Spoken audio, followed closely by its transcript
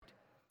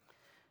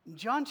In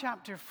John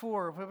chapter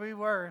 4, where we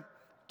were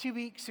 2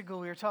 weeks ago,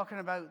 we were talking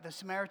about the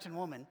Samaritan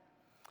woman.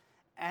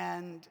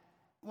 And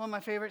one of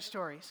my favorite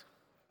stories.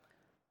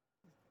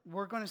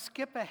 We're going to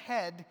skip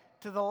ahead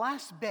to the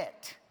last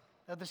bit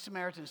of the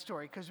Samaritan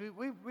story because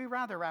we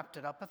rather wrapped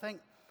it up, I think.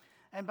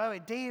 And by the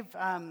way, Dave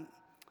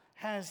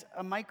has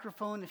a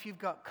microphone if you've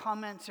got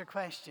comments or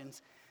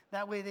questions.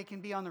 That way they can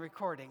be on the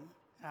recording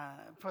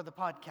for the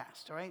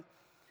podcast, all right?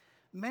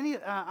 I'm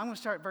going to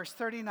start at verse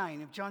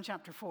 39 of John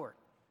chapter 4.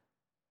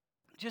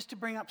 Just to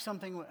bring up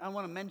something, I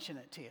want to mention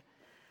it to you.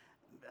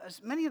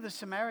 As many of the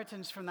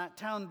Samaritans from that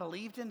town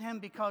believed in him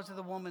because of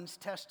the woman's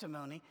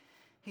testimony.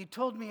 He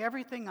told me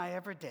everything I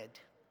ever did.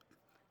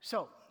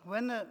 So,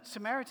 when the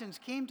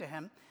Samaritans came to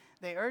him,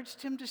 they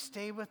urged him to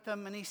stay with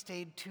them, and he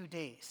stayed 2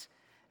 days.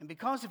 And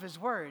because of his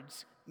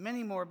words,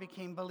 many more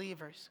became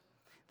believers.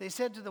 They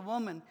said to the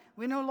woman,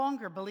 "We no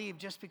longer believe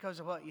just because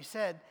of what you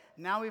said.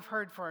 Now we've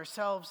heard for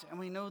ourselves, and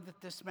we know that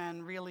this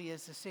man really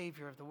is the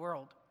Savior of the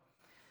world."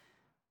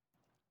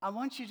 I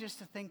want you just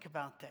to think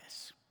about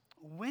this.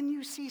 When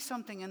you see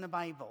something in the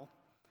Bible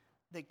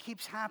that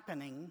keeps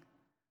happening,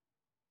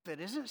 that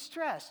isn't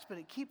stressed, but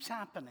it keeps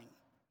happening,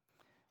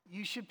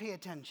 you should pay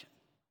attention.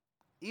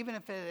 Even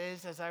if it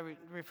is, as I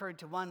referred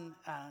to one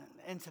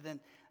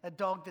incident, a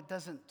dog that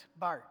doesn't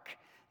bark.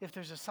 If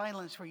there's a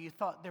silence where you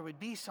thought there would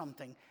be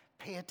something,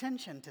 pay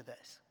attention to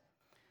this.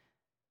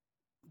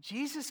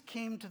 Jesus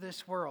came to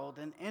this world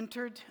and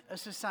entered a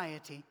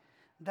society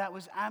that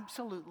was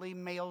absolutely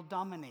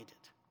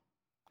male-dominated.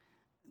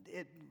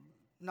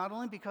 Not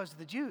only because of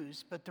the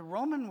Jews, but the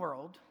Roman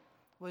world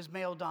was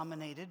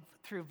male-dominated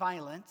through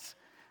violence.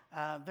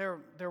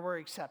 There were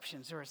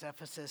exceptions. There was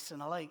Ephesus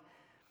and the like.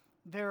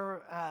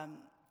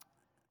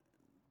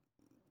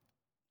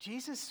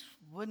 Jesus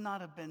would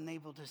not have been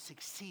able to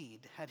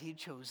succeed had he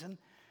chosen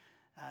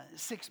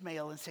 6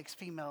 male and 6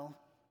 female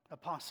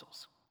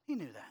apostles. He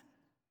knew that.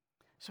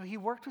 So he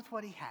worked with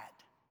what he had.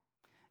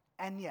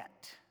 And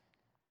yet,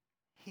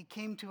 he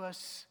came to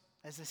us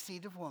as a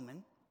seed of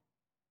woman.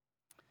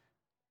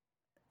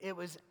 It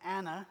was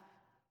Anna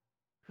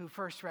who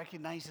first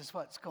recognizes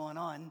what's going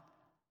on,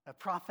 a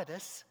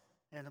prophetess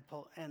in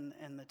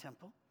the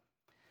temple.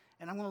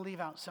 And I'm going to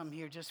leave out some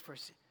here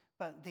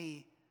but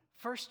the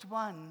first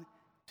one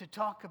to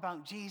talk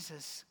about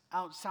Jesus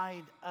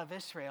outside of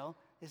Israel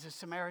is a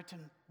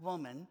Samaritan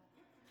woman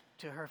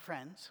to her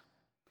friends.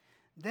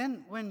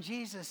 Then when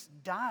Jesus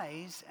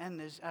dies, and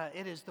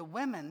it is the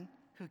women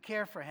who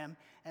care for him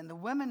and the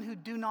women who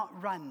do not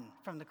run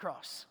from the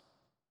cross.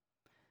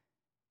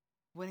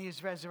 When he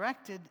is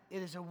resurrected,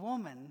 it is a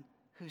woman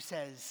who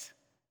says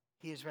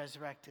he is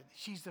resurrected.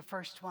 She's the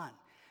first one.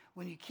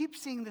 When you keep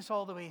seeing this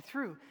all the way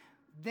through,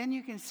 then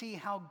you can see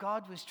how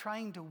God was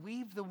trying to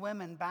weave the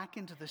women back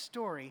into the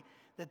story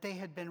that they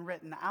had been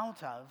written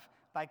out of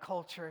by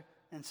culture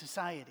and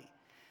society.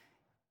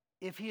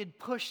 If he had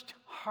pushed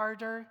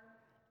harder,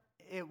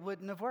 it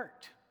wouldn't have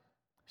worked.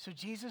 So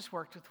Jesus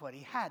worked with what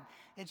he had.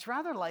 It's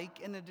rather like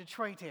in the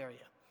Detroit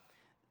area.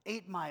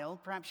 8 Mile,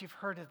 perhaps you've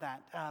heard of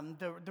that.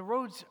 The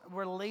roads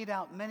were laid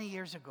out many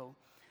years ago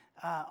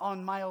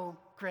on mile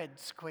grid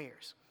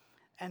squares.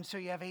 And so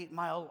you have 8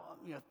 Mile,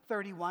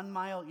 31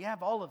 Mile, you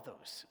have all of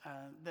those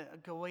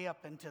that go way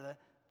up into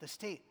the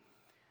state.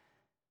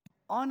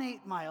 On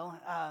 8 Mile,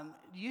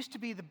 it used to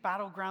be the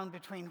battleground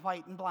between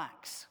white and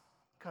blacks,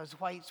 because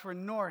whites were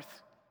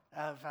north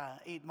of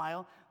 8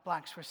 Mile,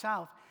 blacks were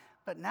south.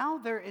 But now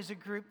there is a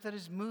group that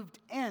has moved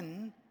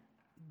in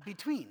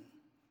between.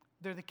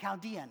 They're the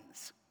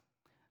Chaldeans.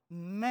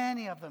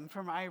 Many of them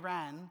from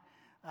Iran,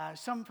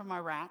 some from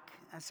Iraq,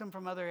 and some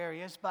from other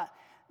areas, but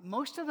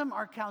most of them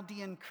are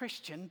Chaldean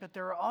Christian, but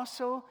there are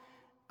also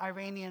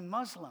Iranian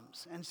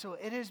Muslims. And so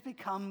it has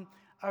become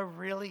a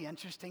really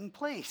interesting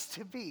place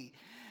to be.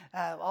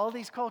 All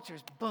these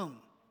cultures,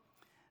 boom.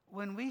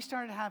 When we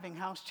started having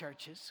house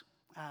churches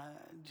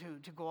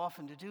to go off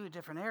and to do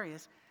different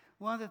areas,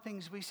 one of the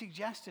things we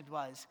suggested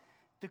was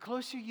the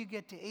closer you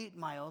get to 8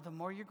 Mile, the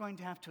more you're going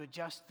to have to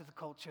adjust to the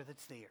culture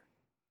that's there.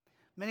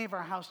 Many of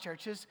our house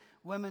churches,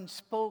 women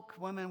spoke,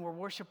 women were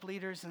worship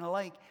leaders and the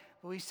like,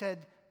 but we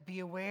said, be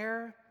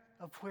aware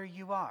of where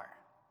you are.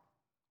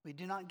 We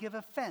do not give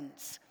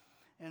offense.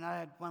 And I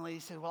had one lady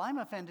said, well, I'm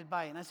offended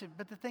by it. And I said,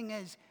 but the thing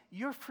is,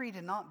 you're free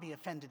to not be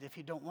offended if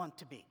you don't want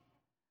to be.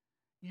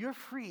 You're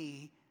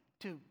free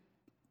to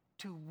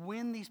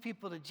win these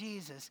people to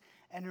Jesus.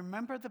 And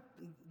remember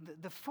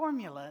the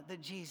formula that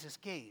Jesus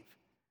gave.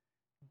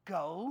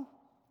 Go,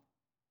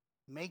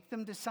 make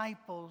them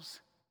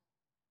disciples,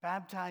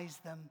 baptize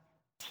them,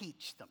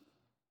 teach them.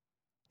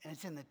 And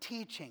it's in the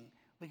teaching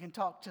we can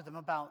talk to them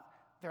about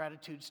their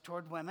attitudes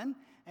toward women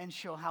and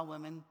show how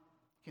women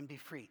can be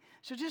free.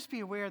 So just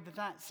be aware that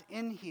that's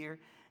in here.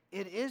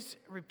 It is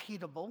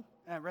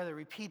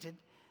repeated.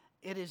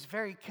 It is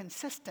very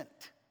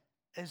consistent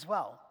as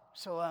well.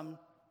 So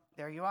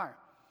there you are.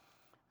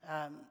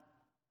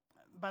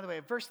 By the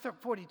way, verse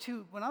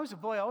 42, when I was a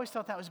boy, I always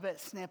thought that was a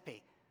bit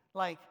snippy.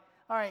 Like,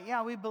 all right,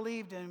 yeah, we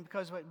believed in him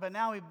but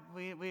now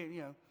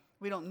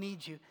we don't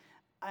need you.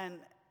 And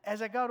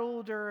as I got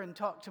older and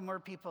talked to more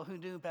people who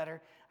knew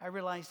better, I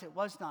realized it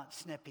was not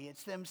snippy.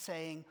 It's them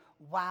saying,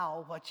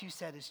 wow, what you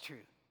said is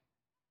true.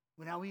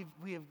 Now we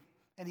have,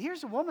 and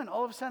here's a woman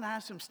all of a sudden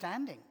has some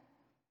standing.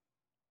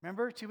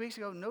 Remember 2 weeks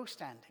ago, no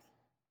standing.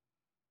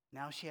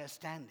 Now she has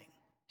standing.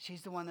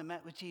 She's the one that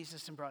met with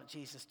Jesus and brought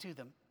Jesus to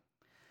them.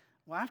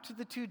 Well, after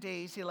the 2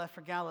 days, he left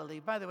for Galilee.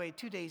 By the way,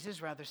 2 days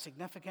is rather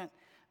significant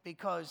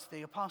because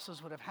the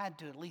apostles would have had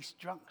to at least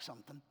drunk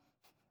something.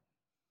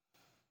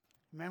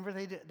 Remember,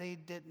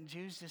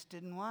 Jews just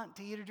didn't want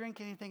to eat or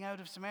drink anything out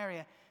of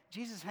Samaria.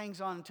 Jesus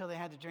hangs on until they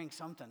had to drink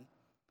something.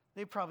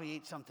 They probably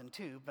ate something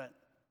too, but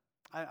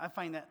I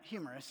find that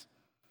humorous.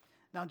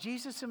 Now,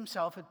 Jesus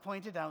himself had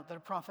pointed out that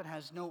a prophet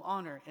has no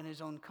honor in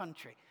his own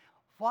country.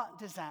 What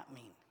does that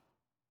mean?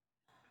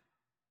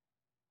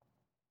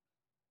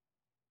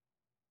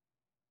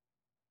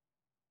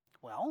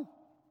 Well,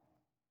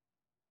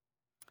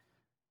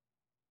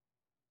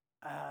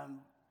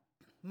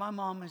 my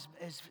mom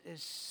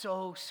is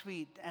so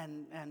sweet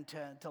and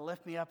to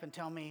lift me up and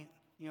tell me,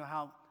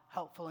 how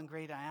helpful and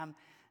great I am.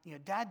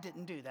 Dad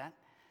didn't do that,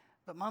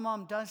 but my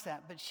mom does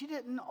that. But she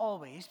didn't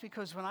always,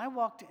 because when I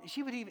walked,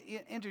 she would even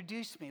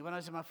introduce me when I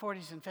was in my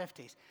 40s and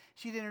 50s.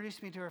 She'd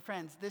introduce me to her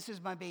friends. This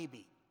is my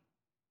baby.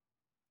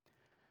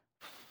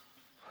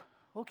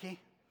 Okay,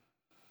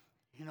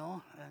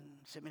 and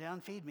sit me down,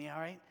 feed me, all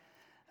right?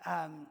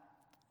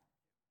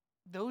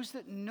 Those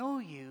that know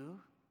you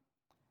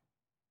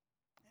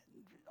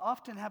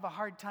often have a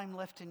hard time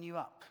lifting you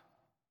up.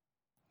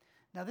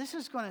 Now, this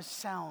is going to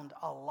sound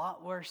a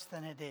lot worse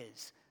than it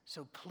is.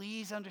 So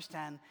please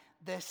understand,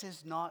 this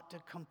is not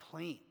a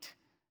complaint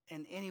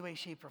in any way,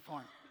 shape, or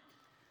form.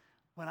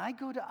 When I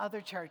go to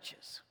other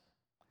churches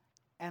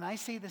and I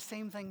see the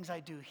same things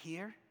I do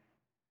here,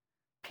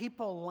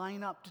 people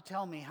line up to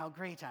tell me how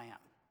great I am.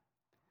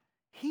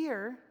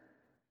 Here,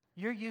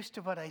 you're used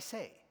to what I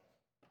say.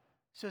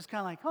 So it's kind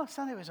of like, oh,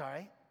 Sunday was all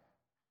right.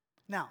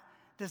 Now,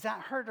 does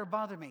that hurt or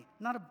bother me?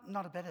 Not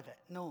a bit of it.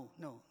 No,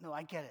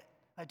 I get it.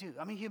 I do.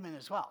 I'm a human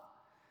as well.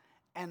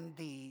 And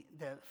the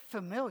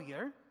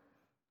familiar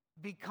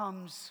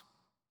becomes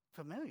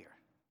familiar.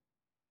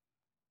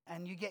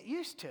 And you get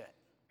used to it.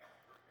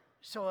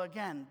 So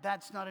again,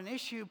 that's not an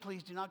issue.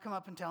 Please do not come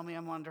up and tell me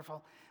I'm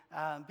wonderful,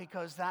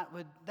 because that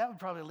would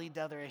probably lead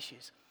to other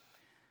issues.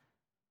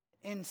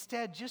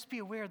 Instead, just be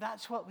aware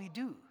that's what we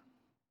do.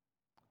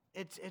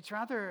 It's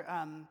rather,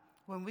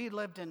 when we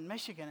lived in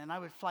Michigan and I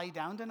would fly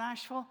down to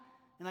Nashville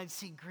and I'd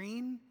see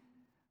green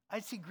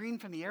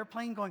from the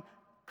airplane going,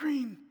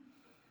 green.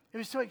 It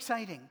was so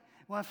exciting.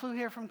 When I flew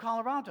here from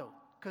Colorado,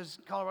 because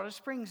Colorado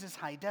Springs is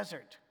high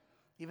desert.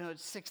 Even though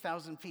it's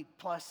 6,000 feet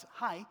plus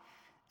high,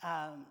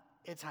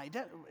 it's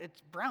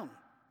it's brown.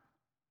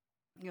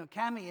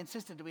 Cammie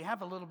insisted that we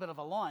have a little bit of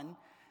a lawn,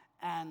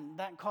 and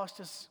that cost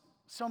us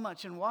so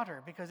much in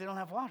water because they don't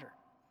have water.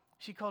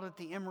 She called it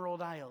the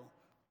Emerald Isle,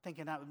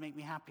 thinking that would make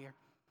me happier.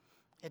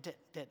 It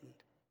didn't,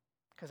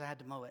 because I had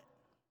to mow it.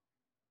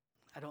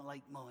 I don't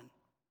like mowing.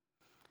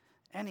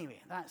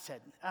 Anyway, that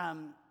said,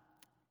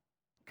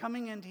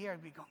 coming into here,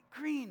 I'd be going,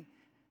 green.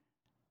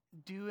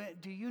 Do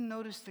you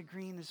notice the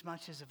green as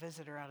much as a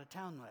visitor out of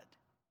town would?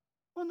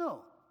 Well,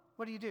 no.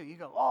 What do? You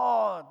go,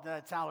 oh,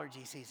 that's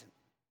allergy season.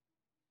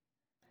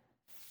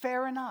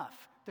 Fair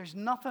enough. There's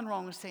nothing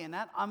wrong with saying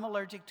that. I'm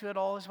allergic to it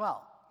all as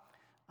well.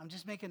 I'm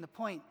just making the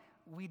point,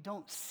 we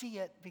don't see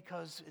it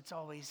because it's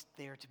always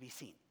there to be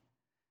seen.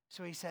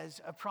 So he says,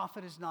 a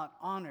prophet is not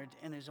honored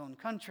in his own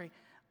country.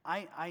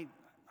 I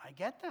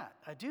get that.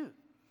 I do.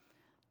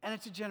 And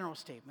it's a general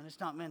statement. It's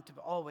not meant to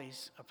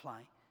always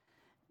apply.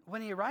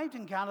 When he arrived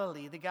in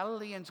Galilee, the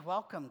Galileans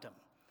welcomed him.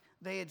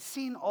 They had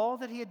seen all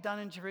that he had done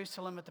in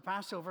Jerusalem at the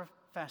Passover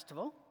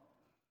festival,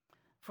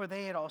 for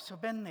they had also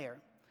been there.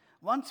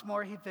 Once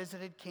more he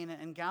visited Cana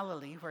in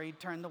Galilee, where he'd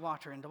turned the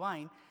water into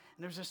wine. And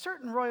there was a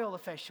certain royal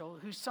official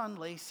whose son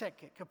lay sick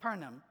at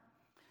Capernaum.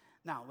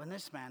 Now, when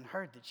this man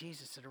heard that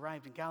Jesus had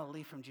arrived in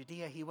Galilee from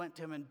Judea, he went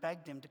to him and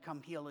begged him to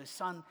come heal his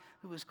son,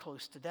 who was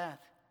close to death.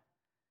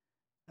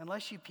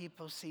 Unless you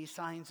people see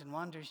signs and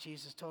wonders,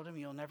 Jesus told him,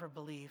 you'll never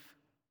believe.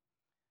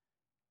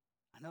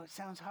 I know it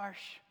sounds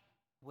harsh.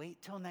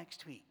 Wait till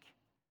next week.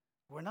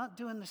 We're not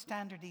doing the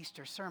standard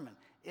Easter sermon.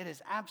 It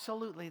is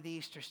absolutely the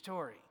Easter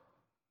story.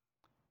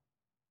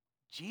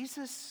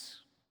 Jesus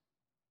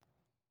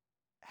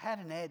had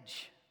an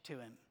edge to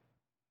him,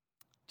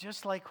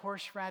 just like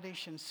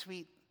horseradish and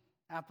sweet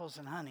apples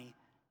and honey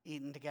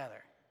eaten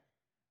together.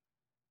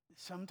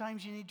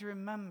 Sometimes you need to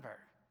remember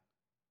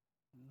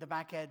the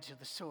back edge of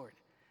the sword.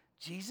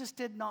 Jesus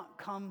did not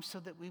come so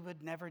that we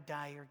would never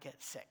die or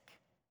get sick.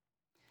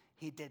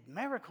 He did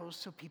miracles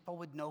so people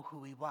would know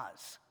who he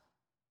was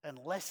and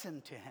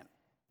listen to him.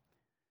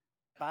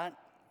 But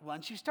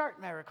once you start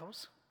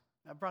miracles,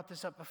 I brought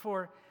this up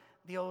before,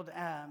 the old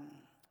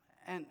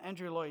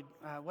Andrew Lloyd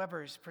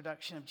Webber's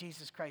production of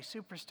Jesus Christ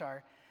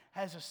Superstar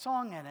has a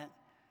song in it,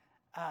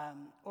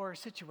 or a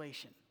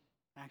situation,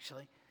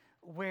 actually,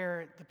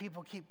 where the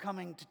people keep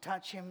coming to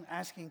touch him,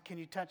 asking, can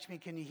you touch me,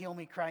 can you heal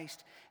me,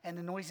 Christ? And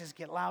the noises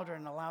get louder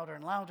and louder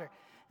and louder.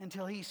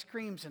 until he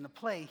screams in the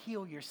play,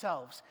 heal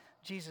yourselves.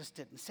 Jesus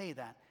didn't say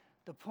that.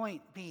 The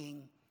point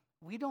being,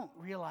 we don't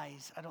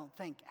realize, I don't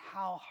think,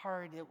 how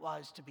hard it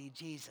was to be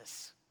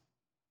Jesus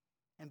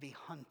and be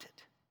hunted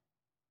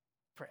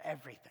for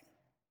everything.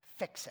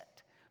 Fix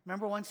it.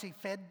 Remember once he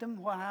fed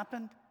them, what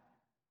happened?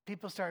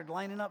 People started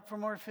lining up for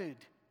more food.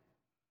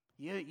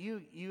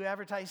 You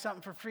advertise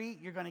something for free,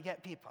 you're going to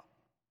get people.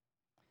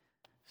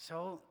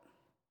 So,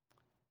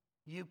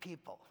 you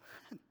people.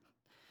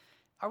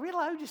 Are we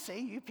allowed to say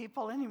you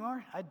people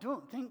anymore? I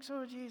don't think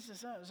so,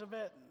 Jesus. That was a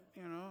bit,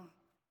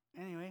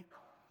 Anyway,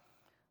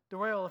 the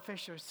royal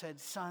official said,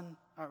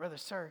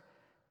 sir,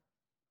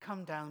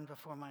 come down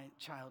before my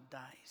child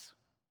dies.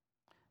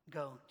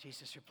 Go,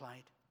 Jesus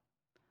replied.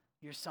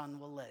 Your son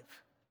will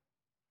live.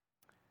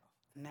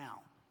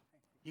 Now,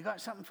 you got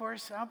something for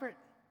us, Albert?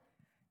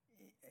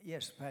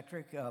 Yes,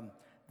 Patrick.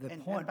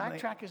 And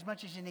backtrack as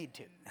much as you need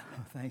to.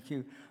 Thank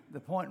you. The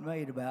point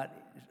made about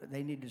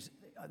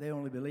they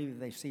only believe if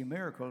they see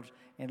miracles.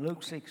 In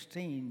Luke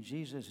 16,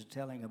 Jesus is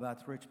telling about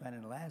the rich man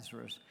and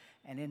Lazarus,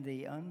 and in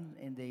the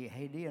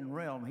Hadean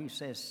realm, he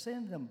says,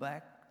 send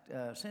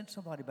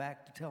somebody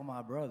back to tell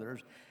my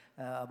brothers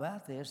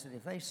about this, that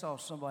if they saw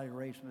somebody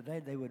raised from the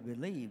dead, they would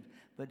believe.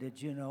 But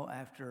did you know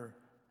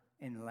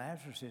in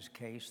Lazarus'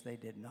 case, they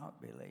did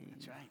not believe?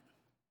 That's right.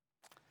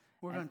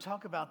 We're going to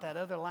talk about that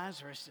other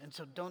Lazarus, and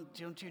so don't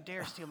you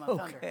dare steal my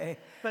thunder.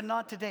 But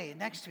not today,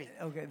 next week.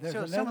 Okay.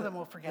 So some of them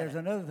will forget There's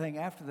another thing.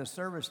 After the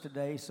service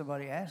today,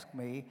 somebody asked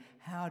me,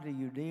 how do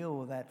you deal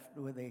with that?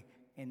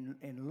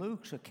 In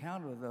Luke's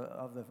account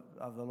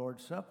of the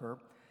Lord's Supper,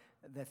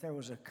 that there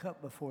was a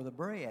cup before the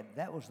bread.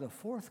 That was the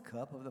fourth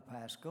cup of the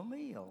Paschal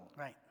meal.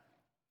 Right.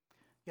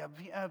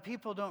 Yeah,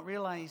 people don't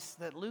realize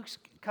that Luke's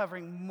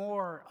covering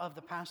more of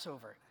the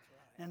Passover.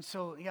 Right. And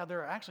so,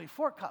 there are actually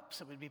 4 cups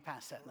that would be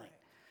passed that night.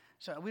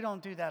 So we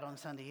don't do that on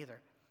Sunday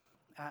either.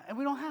 And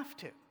we don't have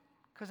to,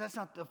 because that's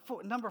not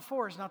number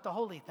 4 is not the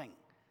holy thing.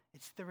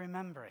 It's the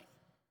remembering.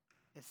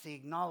 It's the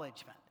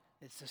acknowledgement.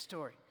 It's the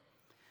story.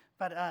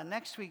 But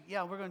next week,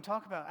 we're going to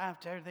talk about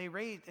after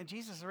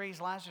Jesus raised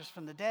Lazarus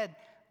from the dead,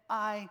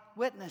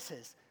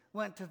 eyewitnesses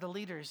went to the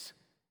leaders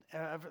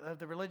of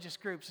the religious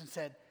groups and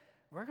said,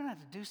 we're going to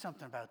have to do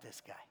something about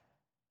this guy.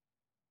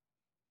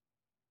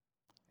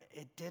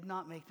 It did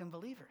not make them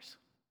believers.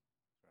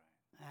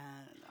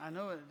 And I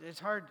know it's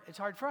hard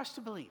for us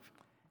to believe,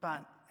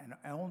 but... And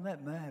on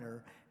that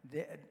matter,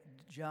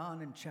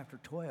 John in chapter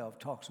 12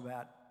 talks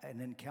about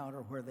an encounter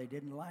where they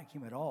didn't like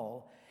him at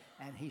all,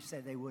 and he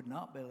said they would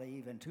not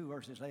believe, and 2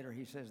 verses later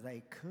he says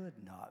they could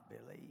not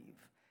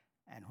believe.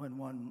 And when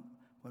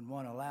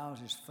one allows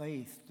his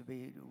faith to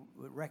be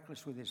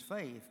reckless with his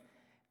faith,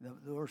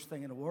 the worst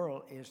thing in the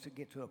world is to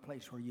get to a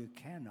place where you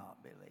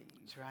cannot believe.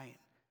 That's right.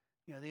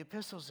 The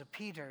epistles of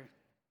Peter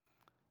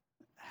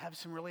have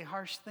some really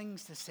harsh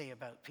things to say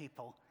about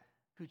people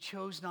who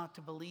chose not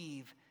to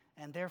believe,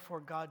 and therefore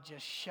God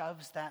just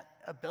shoves that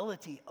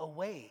ability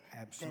away.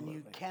 Absolutely. Then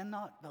you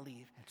cannot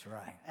believe. That's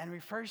right. And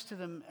refers to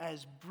them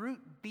as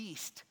brute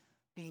beast,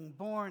 being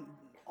born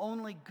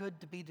only good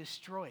to be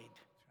destroyed.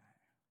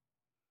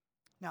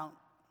 That's right. Now,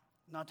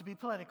 not to be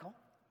political,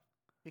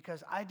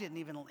 because I didn't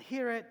even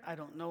hear it. I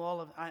don't know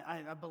all of.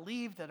 I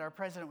believe that our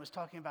president was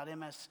talking about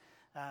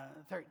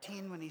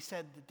MS-13 when he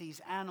said that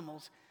these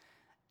animals.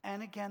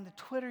 And again, the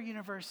Twitter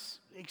universe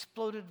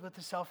exploded with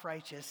the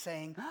self-righteous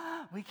saying,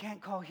 we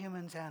can't call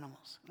humans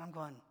animals. And I'm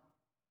going,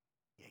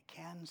 you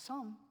can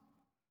some.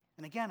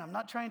 And again, I'm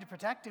not trying to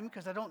protect him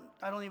because I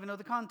don't even know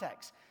the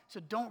context.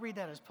 So don't read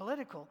that as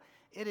political.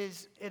 It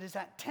is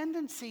that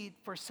tendency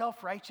for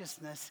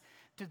self-righteousness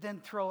to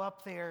then throw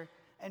up there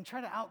and try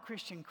to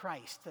out-Christian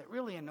Christ that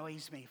really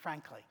annoys me,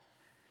 frankly.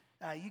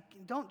 You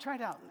don't try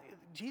to out.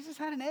 Jesus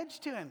had an edge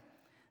to him.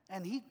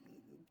 And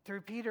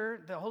through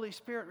Peter, the Holy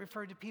Spirit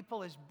referred to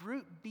people as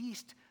brute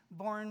beast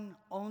born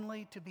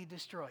only to be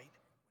destroyed.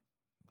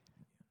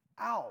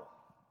 Ow.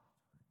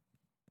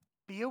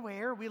 Be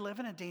aware, we live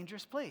in a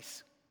dangerous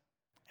place.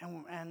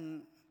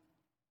 And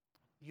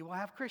you will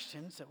have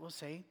Christians that will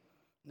say,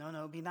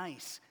 no, be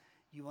nice.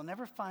 You will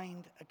never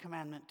find a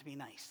commandment to be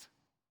nice.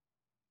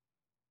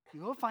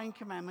 You will find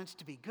commandments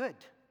to be good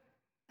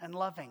and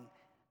loving.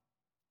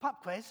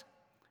 Pop quiz.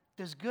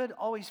 Does good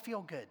always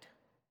feel good?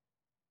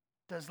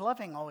 Does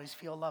loving always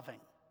feel loving?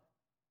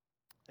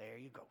 There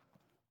you go.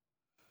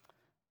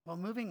 Well,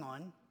 moving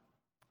on.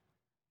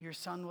 Your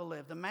son will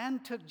live. The man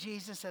took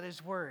Jesus at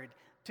his word.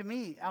 To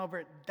me,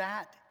 Albert,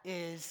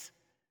 that's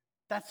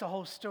the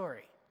whole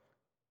story.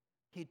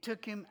 He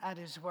took him at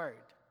his word.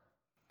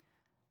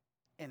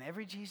 In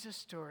every Jesus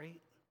story,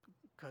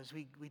 because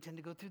we tend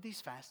to go through these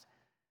fast,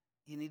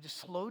 you need to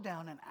slow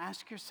down and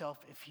ask yourself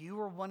if you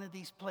were one of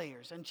these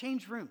players, and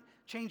change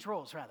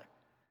roles rather.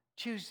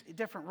 Choose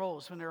different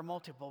roles when there are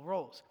multiple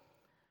roles.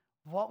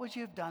 What would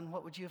you have done?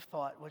 What would you have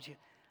thought?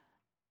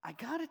 I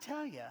got to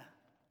tell you,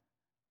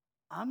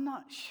 I'm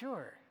not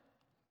sure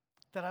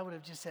that I would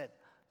have just said,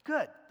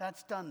 good,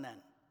 that's done then.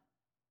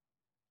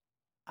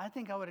 I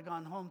think I would have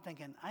gone home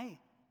thinking, I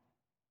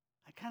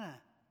kind of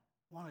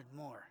wanted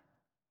more.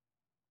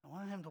 I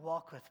wanted him to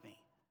walk with me.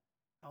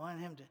 I want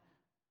him to,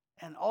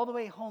 and all the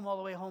way home,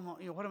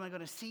 what am I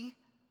going to see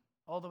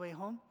all the way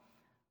home?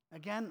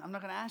 Again, I'm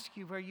not going to ask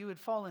you where you would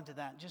fall into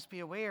that. Just be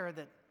aware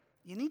that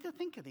you need to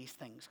think of these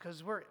things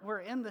because we're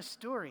in the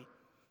story.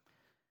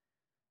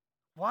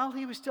 While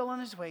he was still on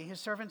his way, his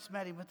servants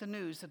met him with the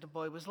news that the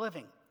boy was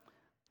living.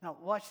 Now,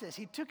 watch this.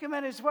 He took him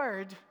at his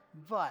word,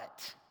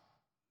 but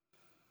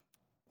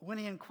when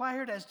he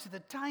inquired as to the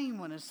time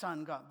when his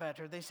son got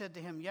better, they said to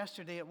him,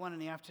 yesterday at 1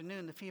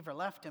 p.m, the fever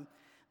left him.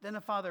 Then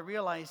the father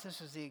realized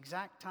this was the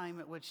exact time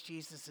at which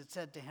Jesus had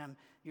said to him,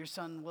 your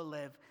son will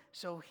live.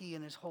 So he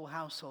and his whole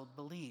household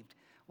believed.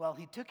 Well,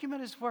 he took him at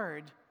his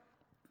word,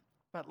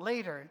 but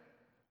later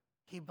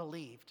he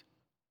believed.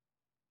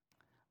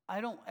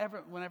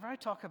 Whenever I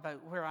talk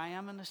about where I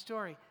am in the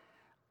story,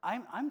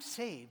 I'm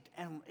saved.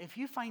 And if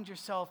you find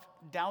yourself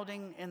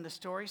doubting in the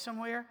story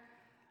somewhere,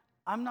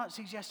 I'm not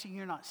suggesting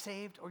you're not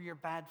saved or you're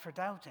bad for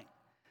doubting.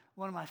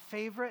 One of my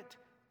favorite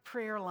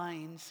prayer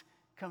lines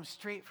comes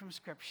straight from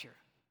Scripture.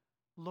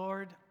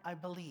 Lord, I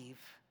believe.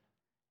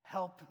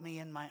 Help me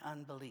in my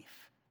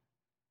unbelief.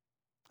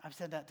 I've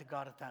said that to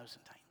God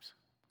 1,000 times.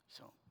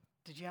 So,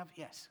 did you have?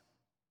 Yes.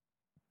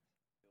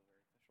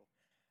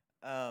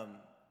 Feel very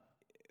official.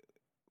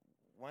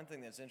 One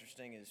thing that's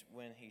interesting is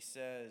when he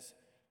says,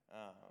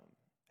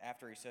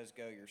 after he says,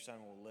 go, your son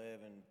will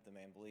live, and the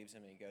man believes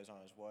him and he goes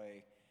on his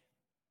way,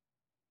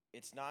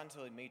 it's not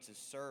until he meets his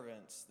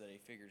servants that he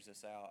figures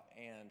this out.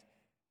 And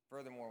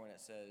furthermore, when it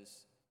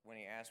says, when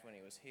he asked when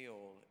he was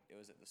healed, it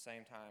was at the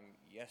same time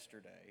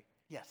yesterday.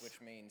 Yes.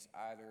 Which means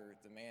either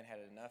the man had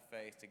enough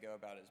faith to go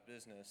about his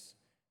business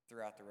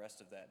throughout the rest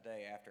of that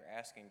day after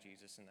asking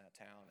Jesus in that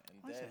town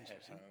and then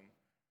head home,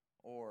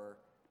 or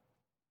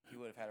he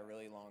would have had a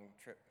really long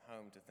trip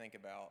home to think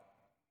about,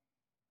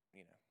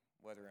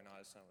 whether or not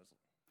his son was.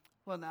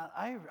 Well, now,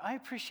 I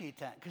appreciate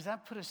that because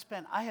that put a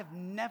spin. I have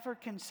never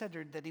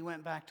considered that he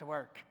went back to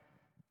work.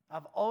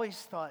 I've always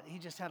thought he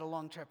just had a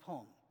long trip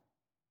home.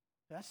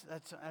 That's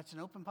an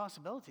open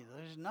possibility.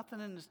 There's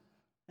nothing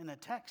in the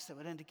text that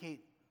would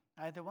indicate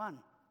either one.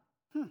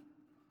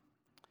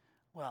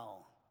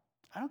 Well,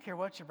 I don't care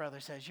what your brother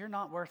says. You're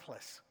not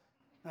worthless.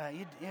 That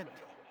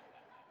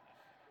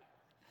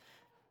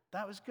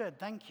was good.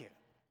 Thank you.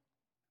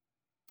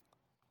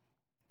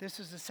 This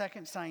is the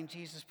second sign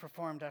Jesus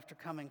performed after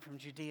coming from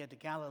Judea to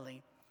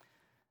Galilee.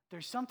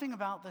 There's something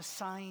about the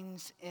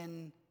signs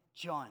in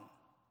John.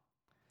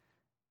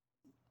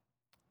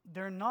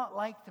 They're not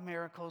like the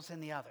miracles in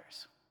the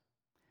others,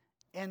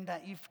 in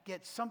that you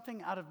get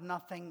something out of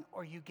nothing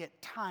or you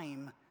get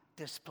time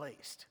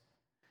displaced.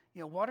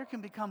 Water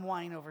can become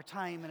wine over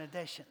time in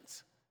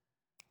additions.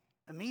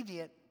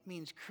 Immediate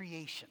means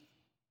creation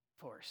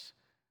force.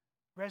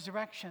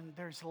 Resurrection,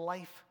 there's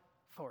life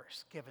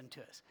force given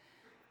to us.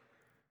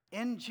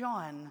 In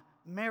John,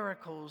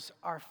 miracles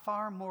are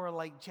far more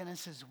like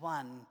Genesis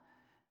 1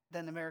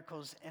 than the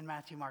miracles in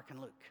Matthew, Mark, and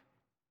Luke.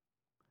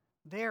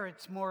 There,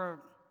 it's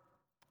more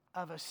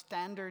of a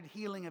standard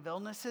healing of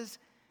illnesses.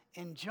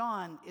 In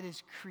John, it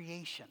is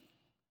creation.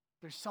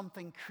 There's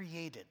something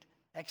created,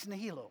 ex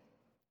nihilo,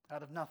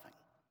 out of nothing.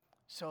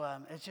 So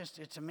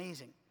it's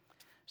amazing.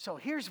 So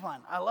here's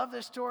one. I love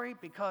this story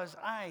because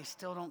I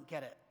still don't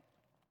get it.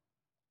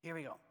 Here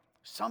we go.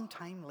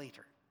 Sometime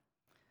later,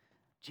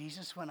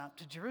 Jesus went up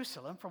to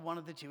Jerusalem for one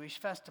of the Jewish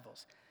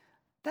festivals.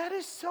 That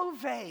is so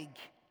vague.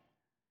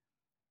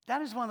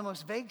 That is one of the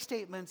most vague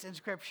statements in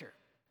Scripture.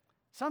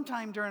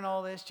 Sometime during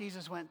all this,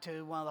 Jesus went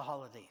to one of the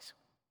holidays.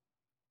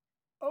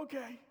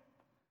 Okay.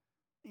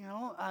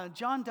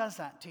 John does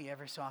that to you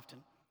every so often.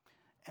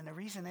 And the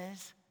reason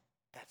is,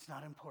 that's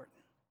not important.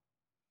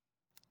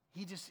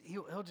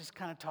 He'll just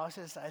kind of toss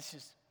it. That's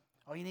just,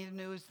 all you need to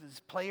know is this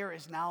player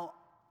is now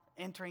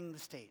entering the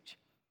stage.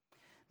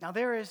 Now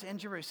there is in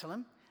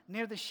Jerusalem,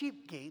 near the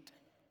sheep gate,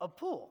 a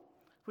pool,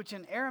 which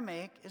in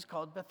Aramaic is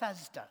called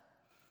Bethesda.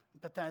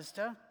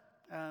 Bethesda,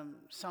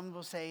 some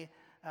will say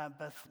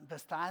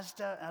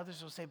Bethesda,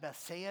 others will say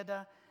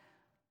Bethsaida.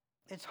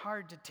 It's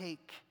hard to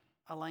take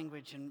a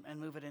language and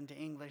move it into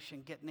English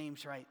and get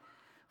names right,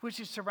 which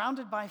is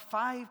surrounded by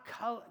 5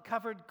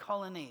 covered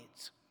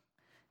colonnades.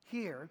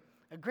 Here,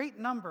 a great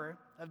number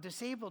of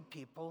disabled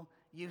people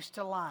used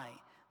to lie,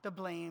 the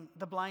blind,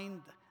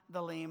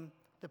 the lame,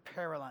 the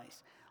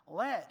paralyzed.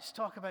 Let's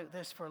talk about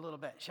this for a little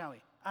bit, shall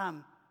we?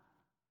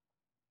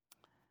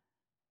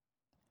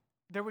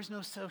 There was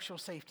no social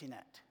safety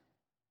net.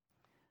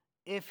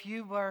 If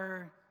you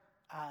were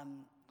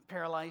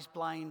paralyzed,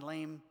 blind,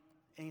 lame,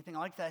 anything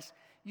like this,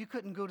 you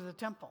couldn't go to the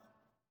temple.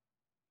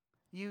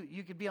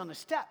 You could be on the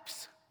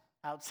steps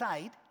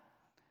outside,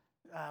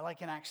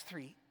 like in Acts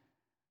 3,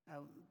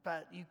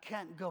 but you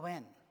can't go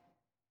in.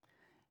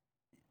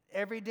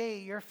 Every day,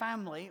 your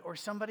family or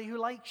somebody who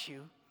likes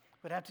you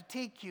would have to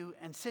take you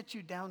and sit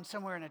you down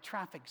somewhere in a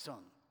traffic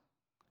zone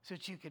so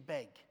that you could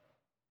beg.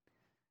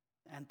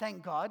 And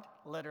thank God,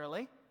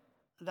 literally,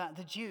 that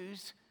the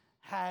Jews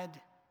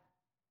had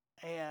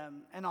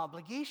an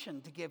obligation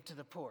to give to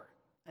the poor.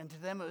 And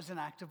to them, it was an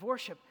act of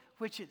worship,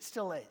 which it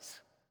still is.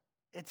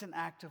 It's an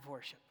act of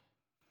worship.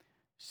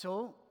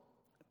 So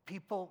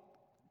people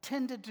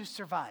tended to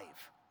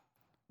survive.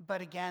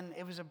 But again,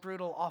 it was a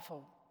brutal,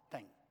 awful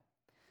thing.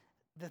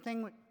 The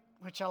thing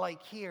which I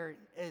like here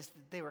is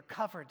that they were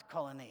covered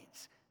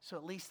colonnades, so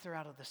at least they're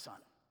out of the sun.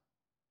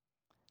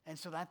 And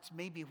so that's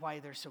maybe why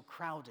they're so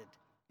crowded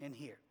in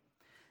here.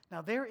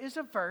 Now, there is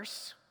a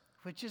verse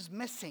which is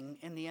missing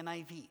in the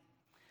NIV.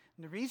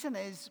 And the reason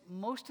is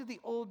most of the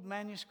old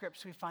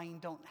manuscripts we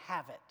find don't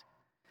have it.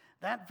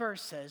 That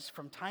verse says,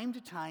 from time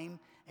to time,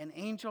 an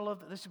angel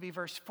of, this would be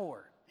verse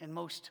 4 in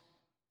most,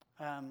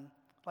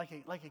 like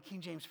a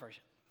King James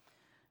version.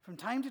 From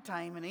time to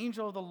time, an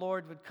angel of the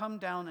Lord would come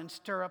down and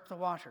stir up the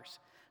waters.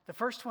 The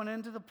first one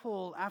into the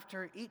pool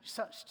after each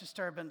such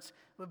disturbance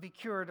would be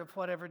cured of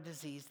whatever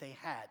disease they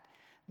had.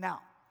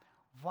 Now,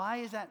 why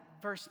is that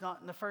verse not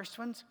in the first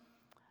ones?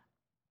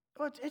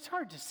 Well, it's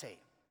hard to say.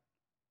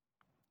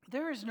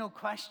 There is no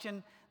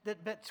question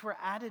that bits were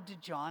added to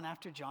John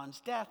after John's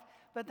death,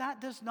 but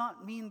that does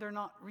not mean they're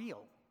not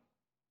real.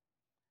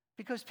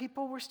 Because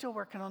people were still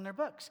working on their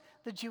books.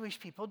 The Jewish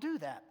people do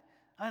that.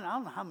 I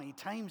don't know how many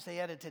times they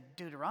edited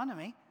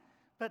Deuteronomy,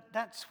 but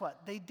that's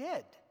what they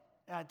did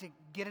to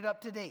get it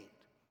up to date.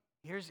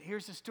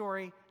 Here's the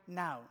story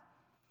now.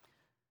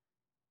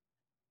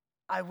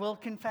 I will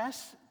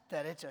confess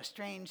that it's a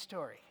strange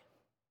story.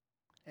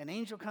 An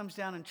angel comes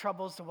down and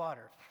troubles the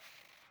water.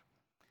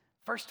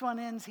 First one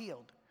in's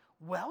healed.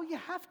 Well, you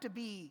have to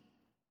be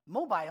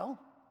mobile,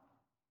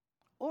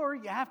 or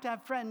you have to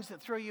have friends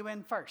that throw you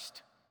in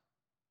first.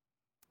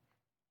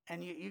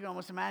 And you can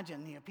almost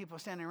imagine, people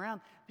standing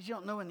around, but you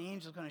don't know when the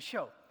angel's going to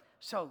show.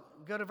 So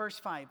go to verse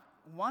 5.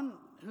 One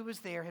who was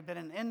there had been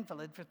an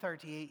invalid for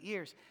 38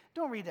 years.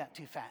 Don't read that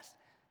too fast.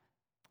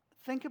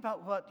 Think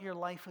about what your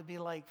life would be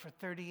like for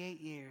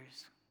 38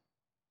 years.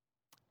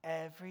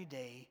 Every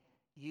day,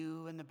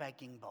 you in the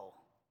begging bowl.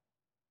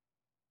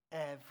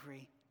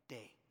 Every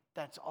day.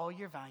 That's all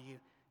your value.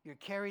 You're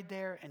carried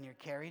there and you're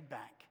carried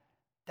back.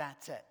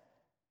 That's it.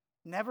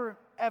 Never,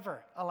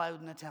 ever allowed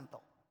in the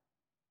temple.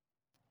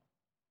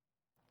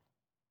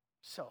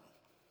 So,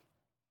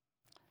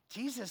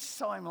 Jesus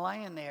saw him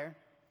lying there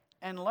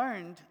and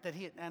learned,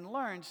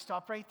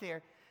 stop right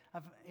there,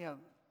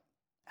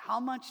 how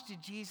much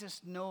did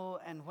Jesus know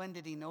and when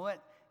did he know it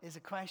is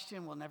a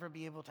question we'll never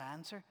be able to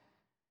answer.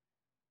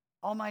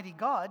 Almighty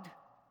God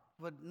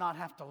would not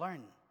have to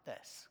learn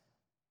this.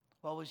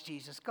 Well, was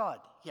Jesus God?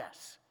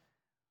 Yes.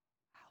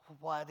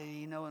 Why did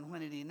he know and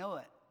when did he know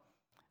it?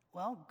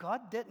 Well,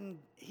 God didn't,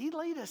 he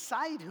laid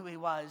aside who he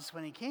was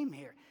when he came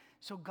here.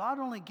 So God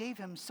only gave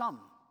him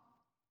some.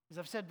 As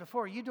I've said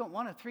before, you don't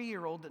want a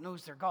 3-year-old that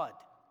knows their God.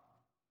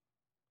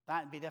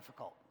 That'd be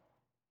difficult.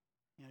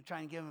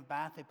 Trying to give them a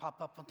bath, they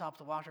pop up on top of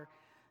the water.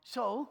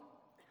 So,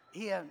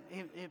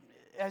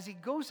 as he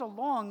goes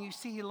along, you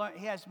see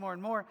he has more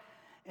and more.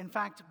 In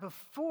fact,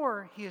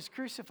 before he is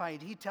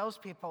crucified, he tells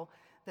people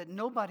that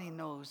nobody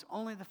knows,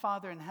 only the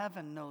Father in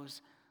heaven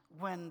knows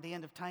when the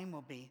end of time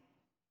will be.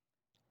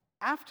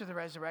 After the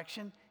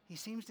resurrection, he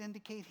seems to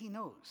indicate he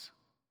knows.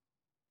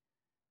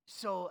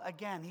 So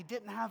again, he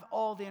didn't have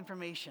all the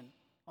information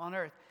on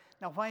earth.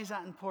 Now, why is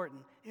that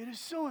important? It is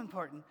so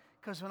important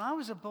because when I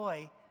was a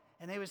boy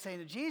and they would say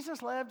that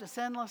Jesus lived a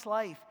sinless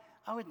life,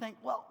 I would think,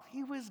 well,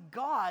 he was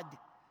God.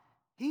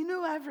 He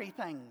knew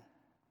everything.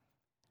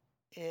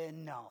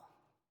 No,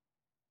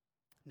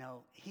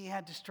 he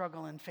had to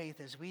struggle in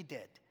faith as we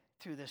did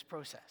through this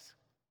process.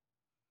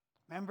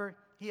 Remember,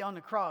 he on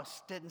the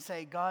cross didn't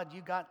say, God,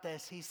 you got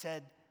this. He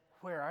said,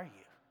 where are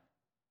you?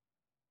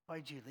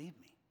 Why'd you leave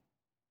me?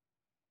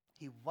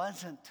 He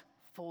wasn't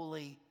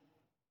fully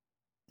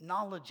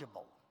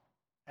knowledgeable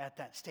at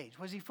that stage.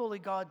 Was he fully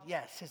God?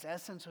 Yes, his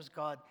essence was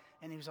God,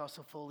 and he was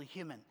also fully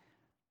human.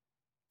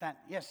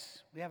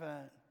 Yes,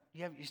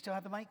 you still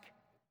have the mic?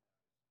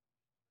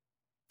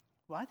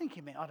 Well, I think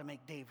you ought to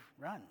make Dave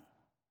run.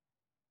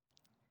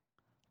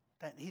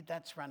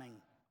 That's running.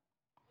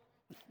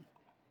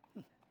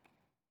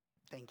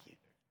 Thank you.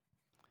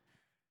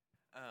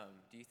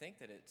 Do you think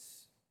that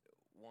it's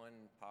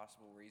one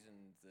possible reason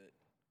that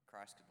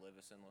Christ could live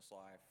a sinless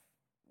life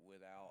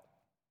without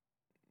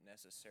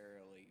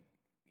necessarily,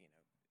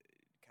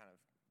 kind of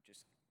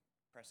just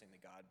pressing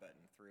the God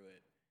button through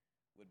it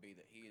would be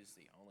that he is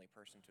the only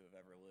person to have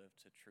ever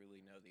lived to truly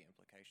know the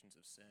implications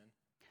of sin?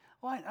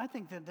 Well, I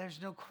think that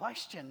there's no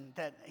question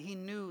that he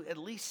knew at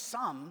least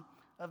some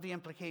of the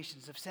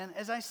implications of sin.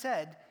 As I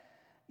said,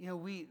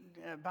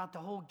 about the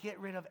whole get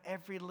rid of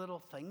every little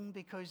thing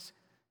because,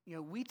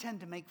 we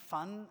tend to make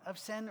fun of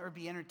sin or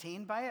be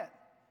entertained by it,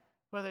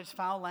 whether it's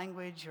foul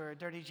language or a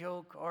dirty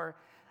joke or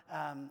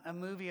a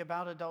movie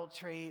about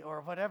adultery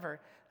or whatever,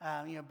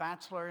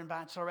 bachelor and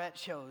bachelorette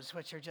shows,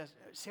 which are just,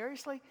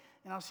 seriously?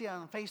 And I'll see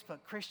on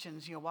Facebook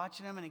Christians,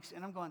 watching them,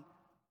 and I'm going,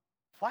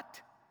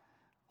 what?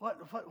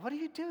 What are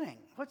you doing?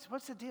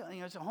 What's the deal?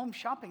 It's a home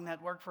shopping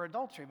network for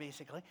adultery,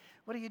 basically.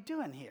 What are you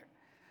doing here?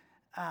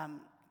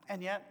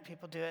 And yet,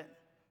 people do it.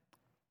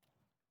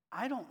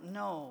 I don't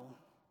know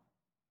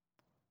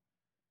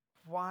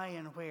why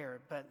and where,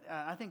 but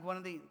I think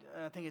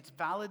I think it's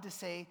valid to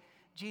say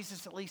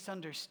Jesus at least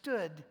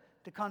understood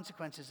the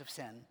consequences of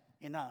sin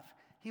enough.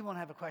 He won't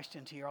have a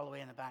question to you all the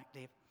way in the back,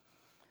 Dave.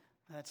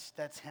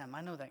 That's him.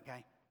 I know that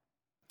guy.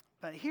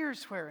 But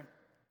here's where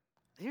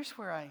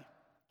I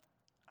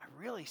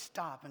really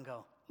stop and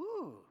go,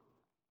 ooh.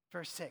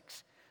 Verse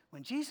 6.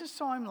 When Jesus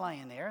saw him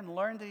lying there and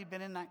learned that he'd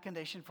been in that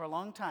condition for a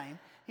long time,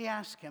 he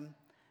asked him,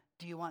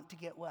 do you want to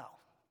get well?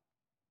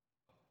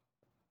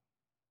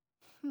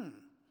 When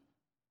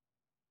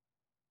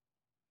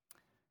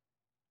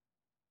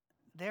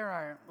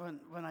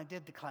I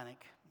did the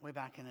clinic way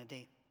back in the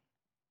day,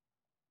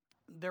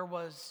 there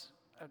was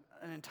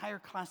an entire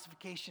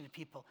classification of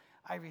people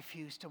I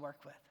refused to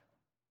work with.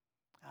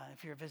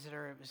 If you're a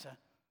visitor, it was a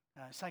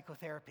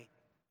psychotherapy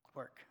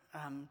work.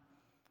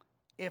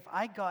 If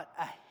I got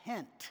a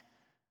hint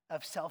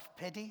of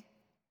self-pity,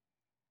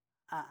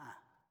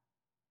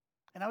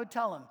 And I would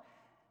tell them,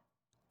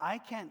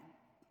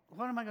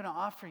 what am I going to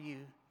offer you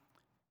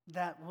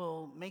that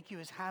will make you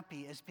as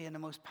happy as being the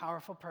most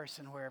powerful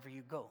person wherever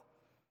you go?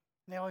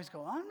 And they always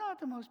go, I'm not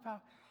the most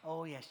powerful.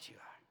 Oh, yes, you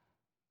are.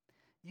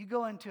 You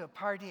go into a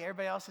party,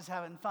 everybody else is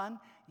having fun,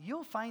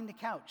 you'll find a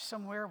couch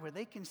somewhere where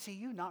they can see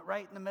you, not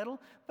right in the middle,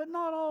 but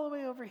not all the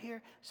way over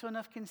here, so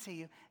enough can see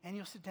you, and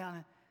you'll sit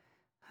down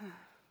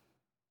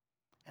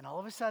and all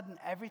of a sudden,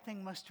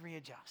 everything must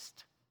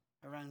readjust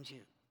around you.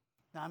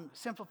 Now, I'm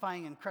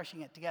simplifying and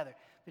crushing it together,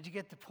 but you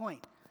get the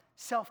point.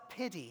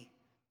 Self-pity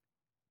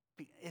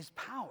is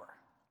power,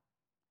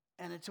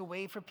 and it's a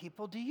way for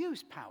people to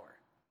use power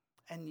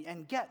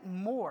and get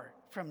more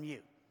from you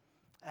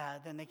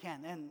than they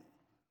can. And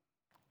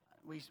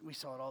we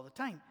saw it all the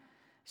time.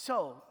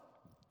 So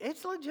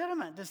it's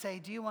legitimate to say,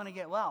 do you want to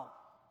get well?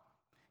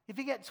 If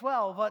he gets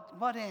well,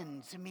 what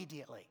ends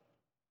immediately?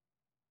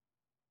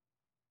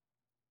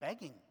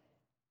 Begging.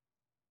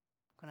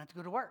 Going to have to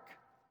go to work.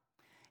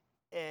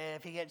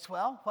 If he gets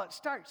well, what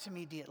starts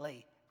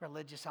immediately?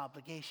 Religious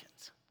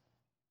obligations,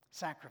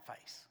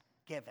 sacrifice,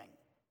 giving,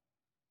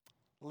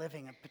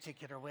 living a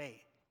particular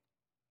way.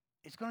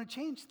 It's going to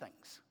change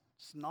things.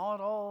 It's not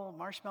all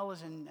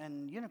marshmallows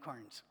and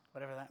unicorns,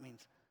 whatever that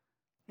means.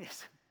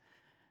 Yes.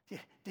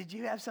 Did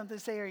you have something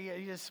to say, or are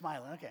you just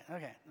smiling? Okay, all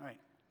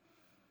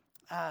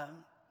right.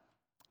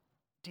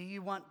 Do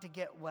you want to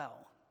get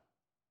well?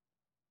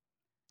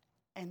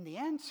 And the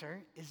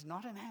answer is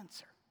not an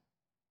answer.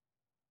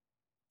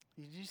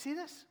 Did you see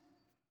this?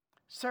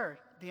 Sir,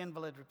 the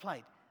invalid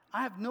replied,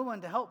 I have no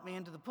one to help me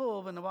into the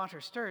pool when the water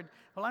stirred.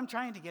 While I'm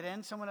trying to get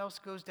in, someone else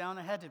goes down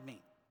ahead of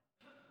me.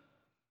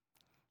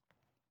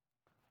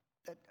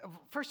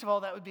 First of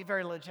all, that would be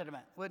very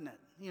legitimate, wouldn't it?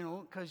 You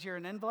know, because you're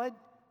an invalid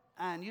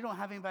and you don't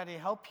have anybody to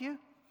help you.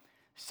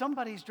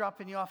 Somebody's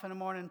dropping you off in the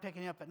morning and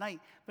picking you up at night,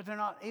 but they're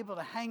not able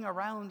to hang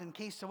around in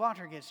case the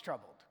water gets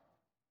troubled.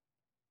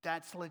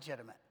 That's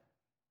legitimate.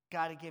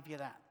 Got to give you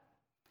that.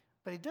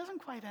 But he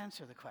doesn't quite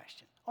answer the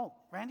question. Oh,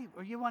 Randy,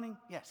 were you wanting?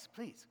 Yes,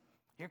 please.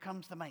 Here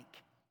comes the mic.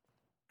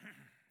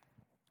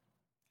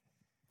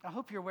 I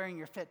hope you're wearing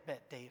your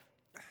Fitbit, Dave.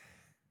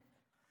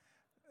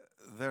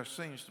 There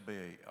seems to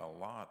be a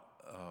lot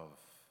of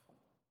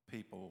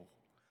people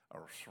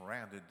are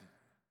surrounded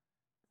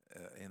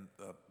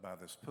by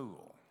this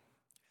pool.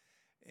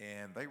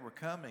 And they were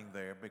coming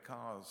there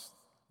because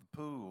the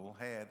pool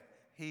had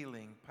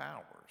healing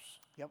powers.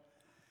 Yep.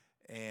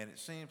 And it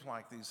seems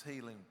like these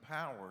healing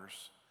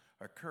powers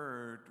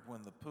occurred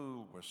when the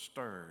pool was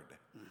stirred.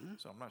 Mm-hmm.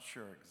 So I'm not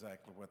sure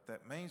exactly what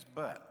that means,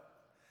 but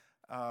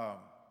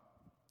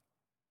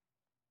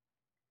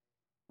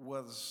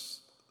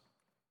was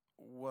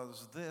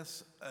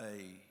this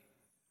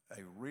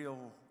a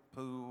real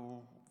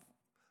pool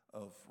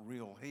of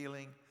real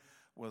healing?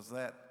 Was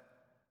that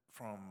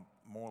from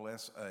more or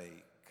less a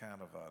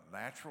kind of a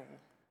natural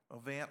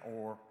event,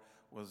 or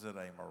was it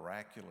a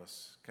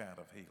miraculous kind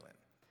of healing?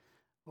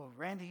 Well,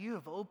 Randy, you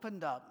have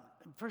opened up,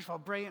 first of all,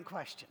 brilliant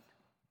question.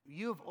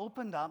 You have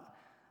opened up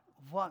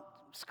what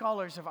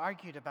scholars have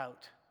argued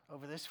about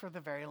over this for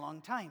the very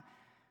long time.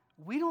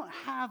 We don't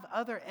have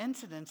other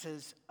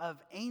incidences of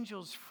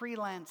angels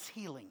freelance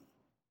healing.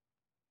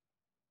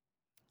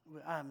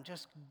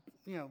 Just,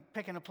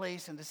 picking a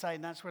place and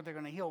deciding that's where they're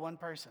going to heal one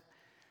person.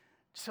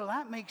 So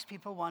that makes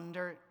people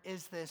wonder,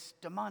 is this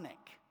demonic?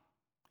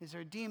 Is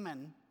there a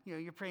demon?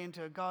 You're praying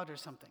to a god or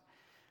something.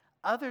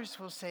 Others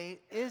will say,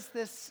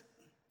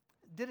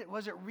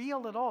 was it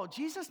real at all?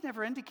 Jesus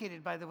never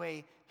indicated, by the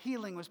way,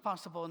 healing was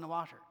possible in the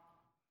water.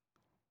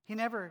 He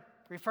never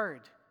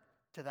referred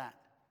to that.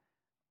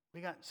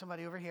 We got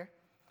somebody over here,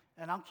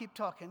 and I'll keep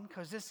talking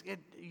because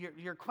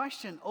your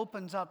question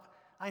opens up.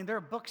 There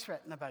are books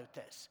written about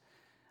this.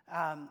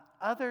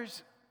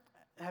 Others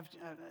have,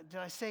 did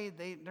I say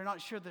they're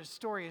not sure the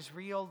story is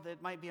real? That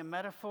it might be a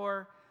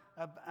metaphor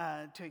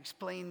to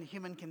explain the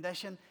human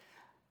condition.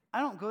 I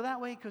don't go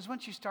that way because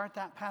once you start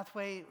that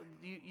pathway,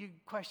 you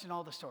question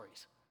all the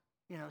stories.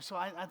 So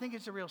I think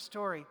it's a real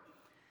story.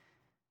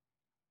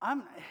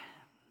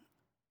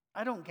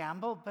 I don't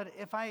gamble, but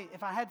if I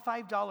had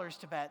 $5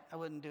 to bet, I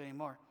wouldn't do any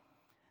more.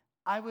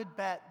 I would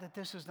bet that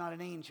this was not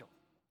an angel.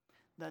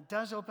 That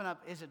does open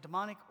up, is it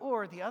demonic?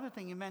 Or the other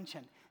thing you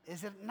mentioned,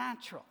 is it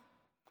natural?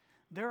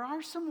 There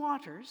are some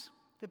waters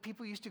that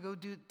people used to go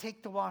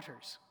take the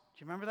waters.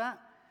 Do you remember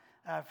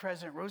that?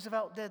 President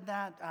Roosevelt did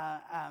that.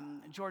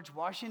 George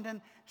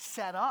Washington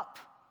set up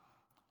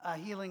a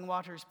Healing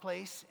Waters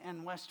place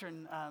in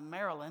western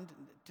Maryland,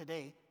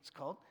 today it's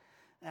called.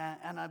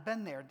 And I've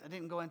been there. I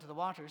didn't go into the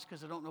waters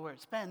because I don't know where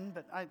it's been,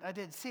 but I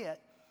did see it.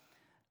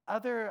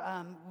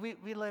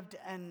 We lived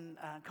in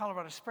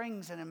Colorado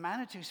Springs, and in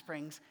Manitou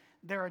Springs,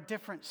 there are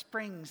different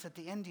springs that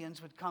the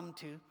Indians would come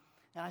to.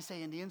 And I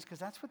say Indians because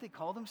that's what they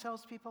call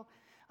themselves, people.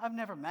 I've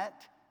never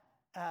met,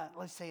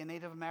 let's say, a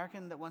Native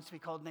American that wants to be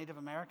called Native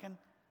American.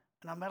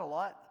 And I've met a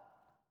lot.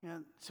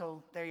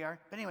 So there you are.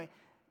 But anyway,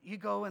 you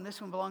go, and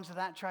this one belongs to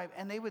that tribe,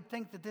 and they would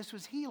think that this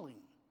was healing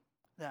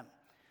them.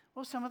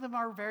 Well, some of them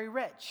are very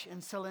rich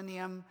in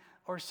selenium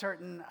or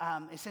certain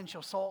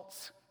essential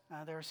salts.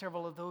 There are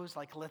several of those,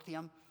 like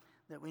lithium,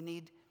 that we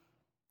need.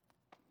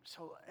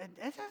 So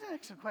that's an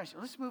excellent question.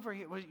 Let's move over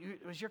here.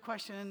 Was your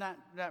question in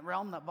that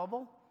realm, that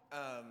bubble?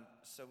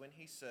 So when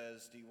he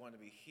says, do you want to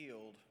be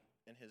healed,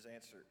 in his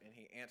answer, and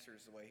he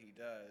answers the way he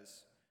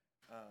does,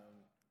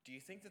 do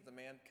you think that the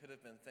man could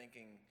have been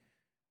thinking,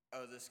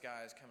 oh, this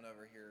guy is coming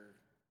over here?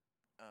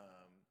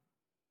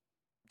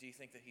 Do you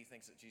think that he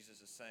thinks that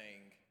Jesus is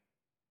saying,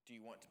 do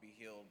you want to be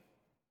healed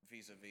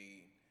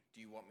vis-a-vis,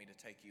 do you want me to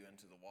take you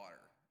into the water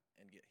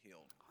and get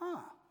healed? Huh.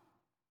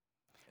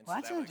 And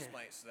Well, so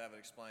that would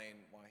explain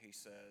why he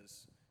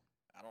says,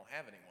 I don't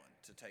have anyone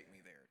to take me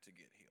there to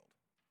get healed.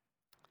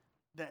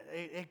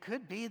 It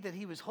could be that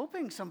he was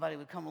hoping somebody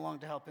would come along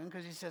to help him,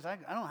 because he says, I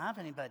don't have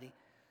anybody.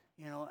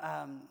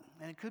 And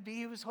it could be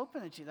he was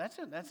hoping that you. That's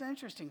an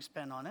interesting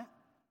spin on it.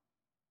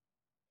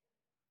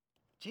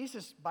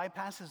 Jesus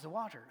bypasses the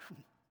water.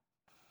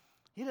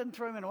 He doesn't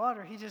throw him in the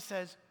water. He just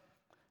says,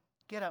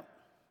 get up.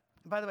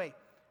 And by the way,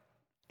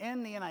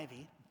 in the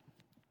NIV,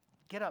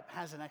 get up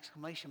has an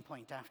exclamation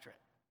point after it.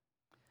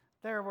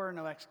 There were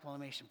no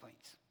exclamation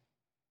points.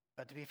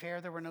 But to be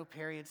fair, there were no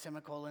periods,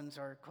 semicolons,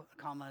 or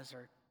commas,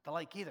 or the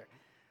like either.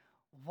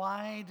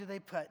 Why do they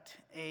put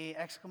an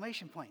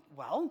exclamation point?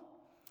 Well,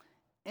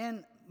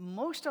 in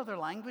most other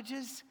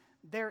languages,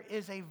 there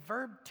is a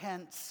verb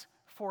tense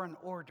for an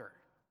order,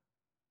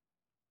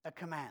 a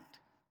command.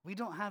 We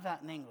don't have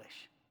that in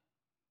English.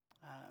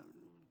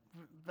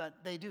 But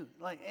they do.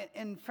 Like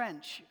in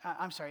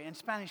in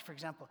Spanish, for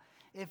example,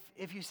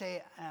 if you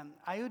say,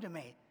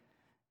 ayúdame,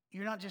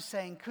 you're not just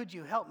saying, could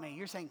you help me?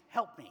 You're saying,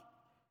 help me.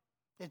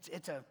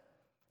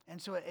 And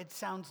so it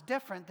sounds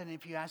different than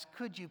if you ask,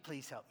 could you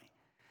please help me?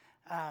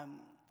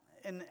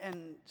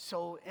 And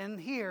so in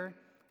here,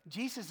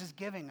 Jesus is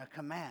giving a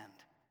command.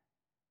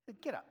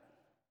 Get up.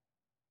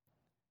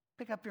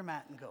 Pick up your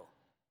mat and go.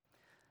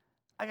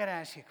 I got to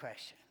ask you a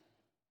question.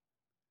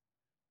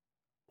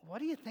 What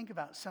do you think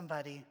about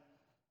somebody?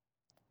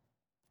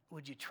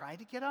 Would you try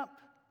to get up?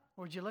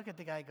 Or would you look at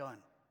the guy going,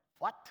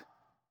 what?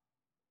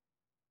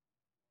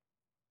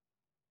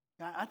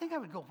 I think I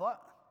would go, what?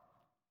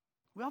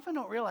 We often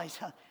don't realize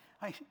how,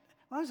 when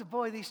I was a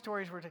boy, these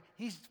stories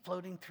he's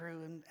floating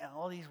through and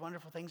all these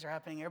wonderful things are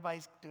happening.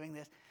 Everybody's doing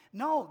this.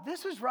 No,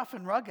 this was rough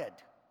and rugged.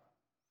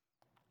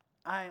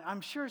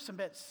 I'm sure some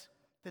bits,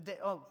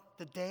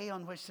 the day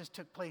on which this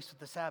took place with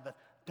the Sabbath,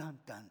 dun,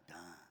 dun, dun,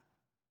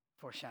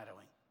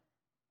 foreshadowing.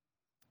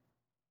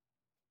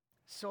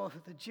 So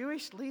the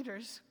Jewish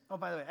leaders,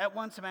 by the way, at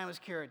once a man was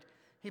cured.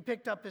 He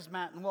picked up his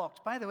mat and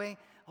walked. By the way,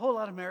 a whole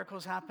lot of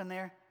miracles happen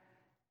there,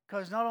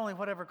 because not only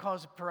whatever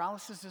caused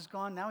paralysis is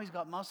gone, now he's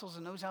got muscles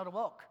and knows how to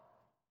walk.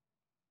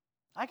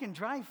 I can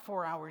drive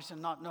 4 hours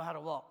and not know how to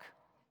walk.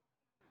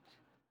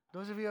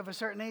 Those of you of a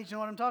certain age know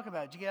what I'm talking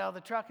about. You get out of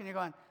the truck and you're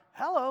going,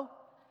 hello.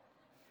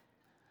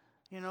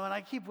 And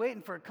I keep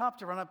waiting for a cop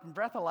to run up and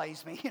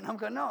breathalyze me. And I'm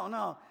going,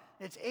 no,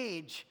 it's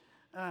age.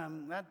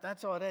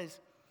 That's all it is.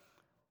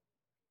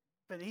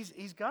 But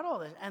he's got all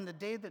this. And the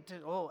day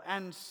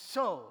and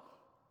so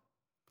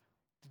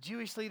the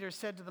Jewish leaders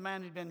said to the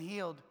man who'd been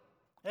healed,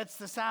 it's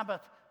the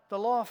Sabbath. The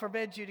law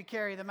forbids you to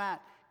carry the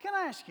mat. Can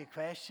I ask you a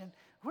question?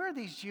 Where have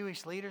these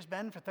Jewish leaders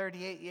been for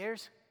 38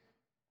 years?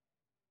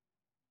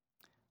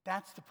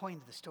 That's the point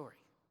of the story.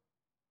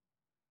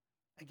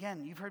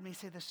 Again, you've heard me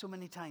say this so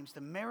many times. The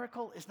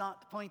miracle is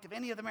not the point of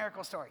any of the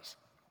miracle stories.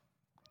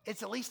 It's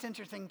the least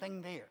interesting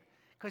thing there.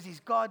 Because he's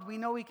God, we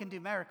know he can do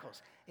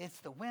miracles. It's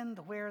the when,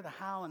 the where, the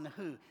how, and the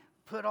who.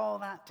 Put all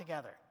that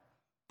together.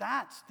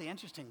 That's the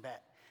interesting bit.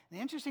 The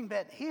interesting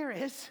bit here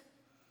is,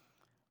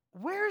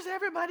 where's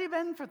everybody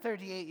been for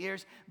 38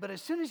 years? But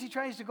as soon as he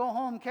tries to go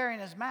home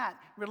carrying his mat,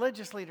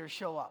 religious leaders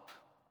show up.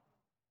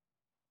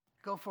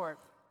 Go for it.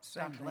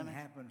 Same thing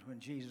happens when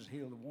Jesus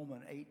healed a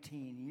woman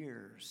 18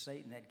 years.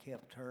 Satan had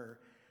kept her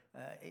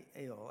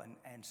ill.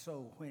 And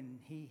so when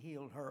he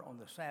healed her on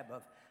the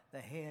Sabbath, the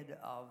head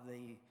of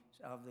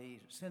the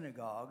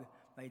synagogue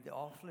made the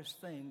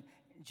awfulest thing.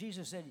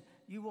 Jesus said,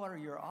 you water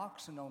your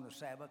oxen on the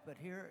Sabbath, but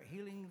here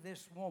healing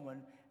this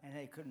woman, and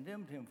they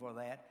condemned him for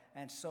that.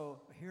 And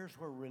so here's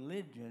where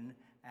religion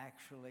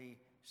actually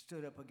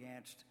stood up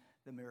against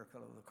the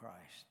miracle of the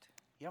Christ.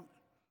 Yep.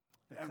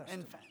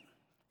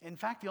 In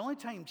fact, the only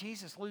time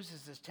Jesus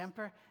loses his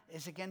temper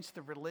is against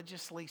the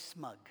religiously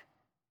smug.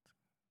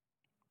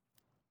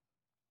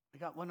 We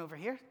got one over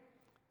here.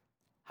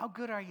 How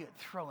good are you at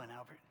throwing,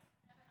 Albert?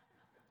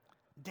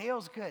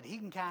 Dale's good. He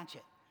can catch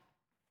it.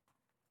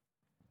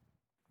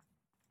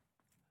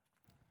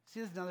 See,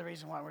 this is another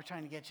reason why we're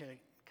trying to get you to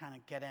kind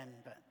of get in,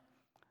 but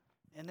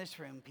in this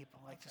room, people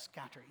like to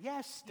scatter.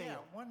 Yes, Dale. Yeah,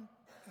 one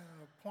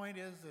point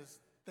is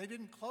they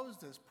didn't close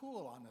this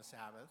pool on the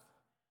Sabbath,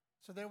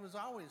 so there was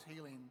always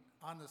healing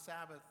on the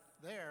Sabbath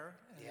there.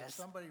 And Yes. if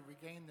somebody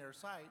regained their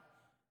sight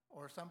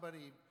or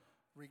somebody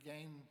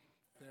regained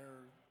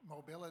their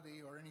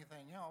mobility or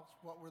anything else,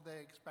 what were they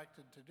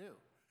expected to do?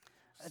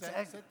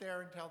 Sit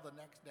there until the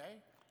next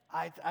day?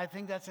 I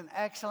think that's an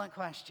excellent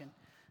question.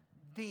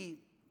 The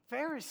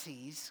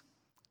Pharisees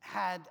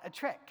had a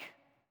trick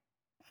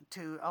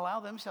to allow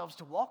themselves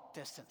to walk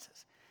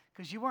distances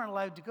because you weren't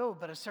allowed to go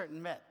but a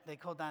certain bit. They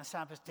called that a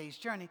Sabbath day's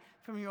journey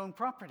from your own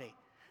property.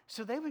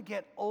 So they would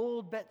get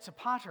old bits of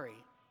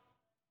pottery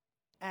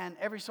and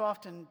every so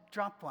often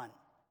drop one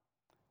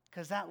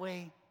because that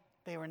way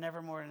they were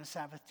never more than a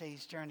Sabbath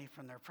day's journey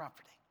from their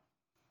property.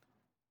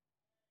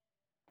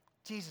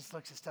 Jesus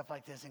looks at stuff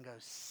like this and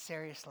goes,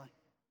 seriously?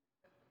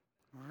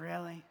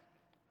 Really?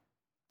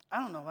 I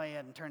don't know why he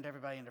hadn't turned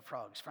everybody into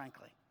frogs,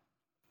 frankly.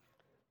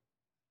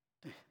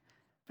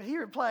 But he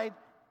replied,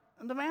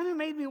 the man who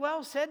made me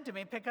well said to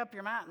me, pick up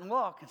your mat and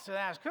walk. And so they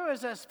asked, who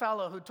is this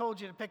fellow who told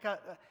you to pick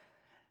up?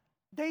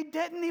 They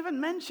didn't even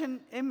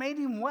mention it made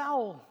him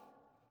well.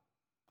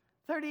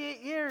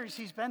 38 years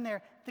he's been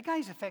there. The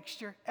guy's a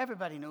fixture.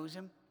 Everybody knows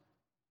him.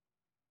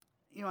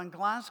 You know, in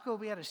Glasgow,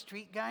 we had a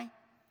street guy.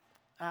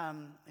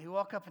 He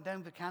walked up and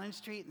down Buchanan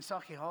Street and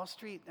Sauchiehall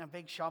Street, and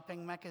big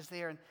shopping meccas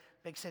there in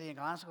big city of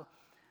Glasgow.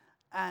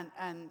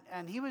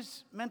 And he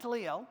was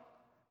mentally ill,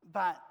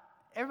 but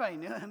everybody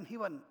knew him. He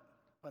wasn't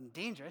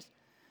dangerous.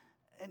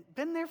 And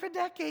been there for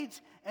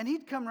decades. And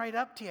he'd come right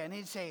up to you and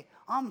he'd say,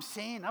 I'm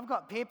sane. I've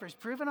got papers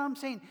proving I'm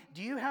sane.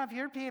 Do you have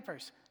your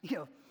papers? You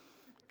know,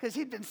 because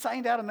he'd been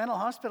signed out of mental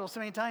hospital so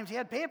many times. He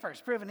had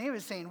papers proving he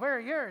was sane. Where are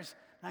yours?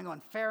 And I'm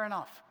going, fair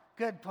enough.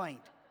 Good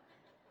point.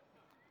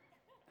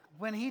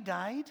 When he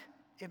died,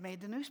 it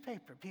made the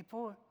newspaper.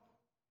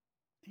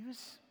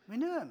 We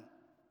knew him.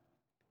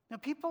 Now,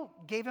 people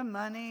gave him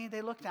money.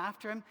 They looked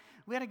after him.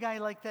 We had a guy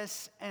like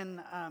this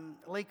in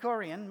Lake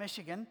Orion,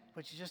 Michigan,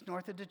 which is just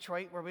north of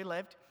Detroit where we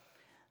lived,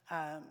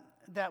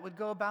 that would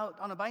go about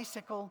on a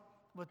bicycle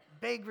with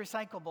big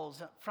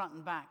recyclables up front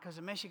and back. Because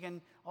in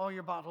Michigan, all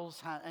your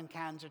bottles and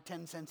cans are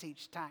 10 cents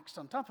each taxed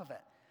on top of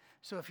it.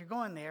 So if you're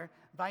going there,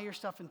 buy your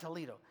stuff in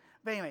Toledo.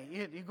 But anyway,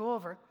 you go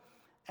over,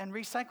 and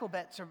recycle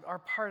bits are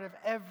part of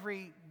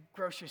every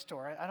grocery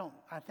store.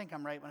 I think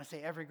I'm right when I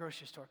say every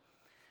grocery store.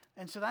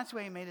 And so that's the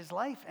way he made his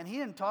life. And he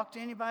didn't talk to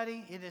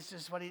anybody.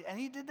 And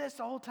he did this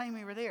the whole time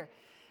we were there.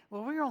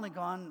 Well, we were only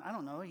gone, I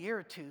don't know, a year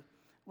or two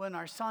when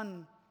our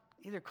son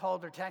either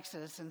called or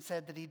texted us and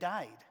said that he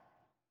died.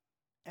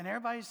 And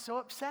everybody's so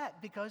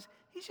upset because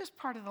he's just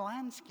part of the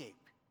landscape.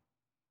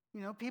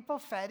 You know, people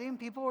fed him.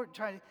 People were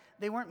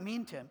they weren't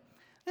mean to him.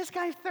 This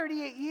guy,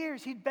 38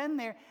 years, he'd been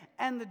there,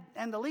 and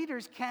the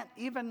leaders can't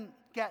even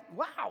get,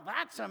 wow,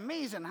 that's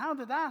amazing. How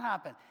did that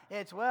happen?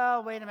 It's,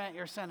 well, wait a minute,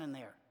 you're sinning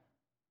there.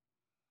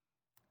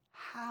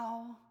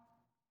 How?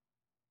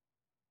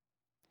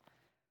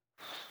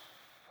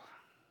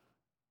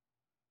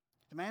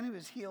 The man who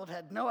was healed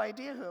had no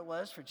idea who it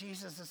was, for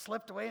Jesus had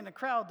slipped away in the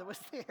crowd that was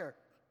there.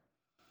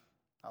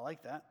 I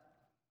like that.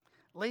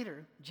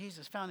 Later,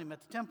 Jesus found him at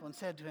the temple and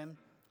said to him,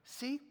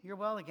 see, you're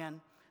well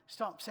again.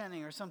 Stop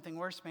sinning or something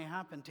worse may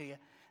happen to you.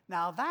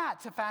 Now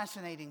that's a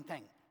fascinating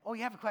thing. Oh,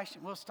 you have a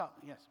question? We'll stop.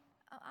 Yes.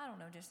 I don't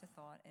know, just a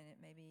thought, and it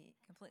may be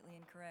completely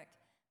incorrect,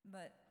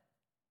 but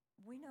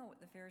we know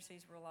what the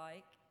Pharisees were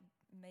like.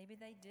 Maybe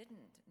they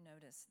didn't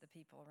notice the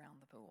people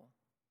around the pool.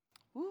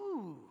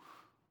 Ooh.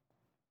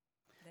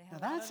 They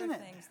had other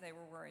things they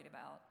were worried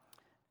about.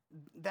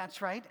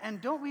 That's right. And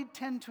don't we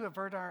tend to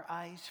avert our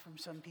eyes from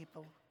some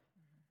people?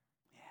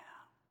 Mm-hmm.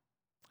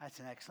 Yeah. That's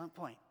an excellent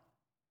point.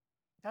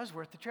 That was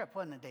worth the trip,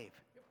 wasn't it, Dave?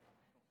 Yep.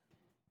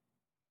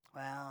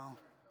 Well,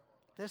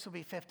 this will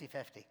be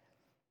 50-50.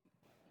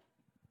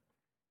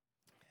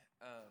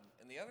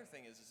 And the other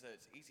thing is that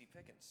it's easy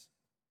pickings.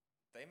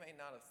 They may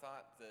not have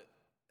thought that,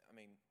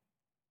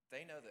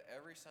 they know that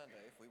every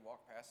Sunday, if we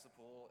walk past the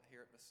pool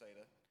here at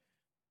Bethsaida,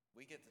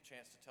 we get the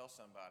chance to tell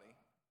somebody,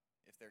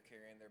 if they're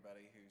carrying their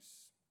buddy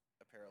who's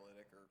a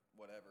paralytic or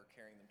whatever,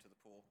 carrying them to the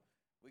pool,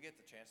 we get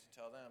the chance to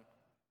tell them,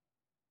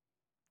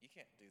 you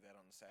can't do that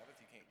on the Sabbath.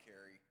 You can't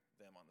carry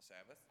them on the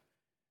Sabbath.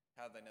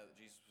 How did they know that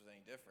Jesus was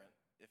any different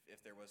if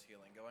there was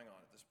healing going on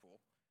at this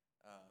pool?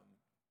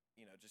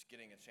 Just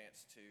getting a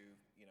chance to,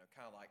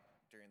 kind of like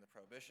during the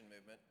Prohibition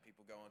movement,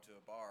 people going to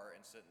a bar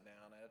and sitting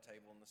down at a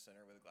table in the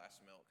center with a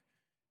glass of milk.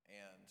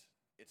 And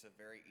it's a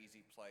very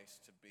easy place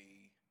to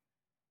be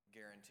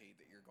guaranteed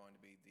that you're going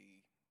to be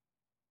the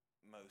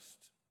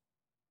most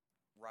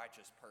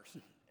righteous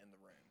person in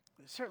the room.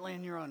 Certainly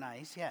in your own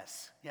eyes,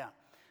 yes. Yeah.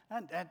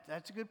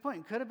 That's a good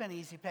point. Could have been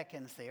easy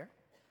pickings there.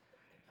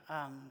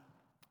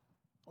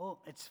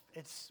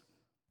 It's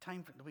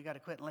time we got to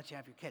quit and let you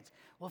have your kids.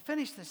 We'll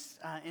finish this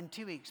in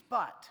 2 weeks,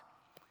 but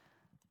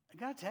I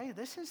got to tell you,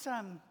 this is,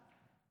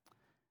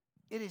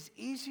 it is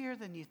easier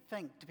than you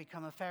think to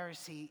become a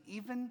Pharisee,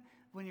 even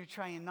when you're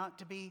trying not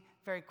to be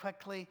very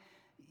quickly.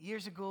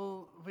 Years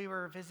ago, we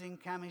were visiting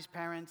Cammie's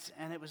parents,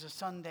 and it was a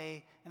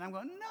Sunday, and I'm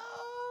going,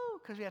 no,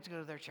 because we have to go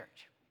to their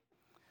church.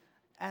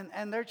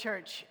 And their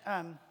church,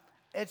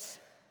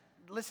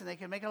 listen, they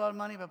can make a lot of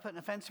money by putting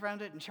a fence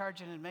around it and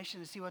charging an admission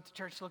to see what the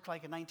church looked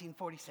like in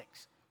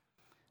 1946,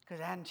 because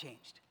it hadn't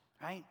changed,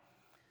 right?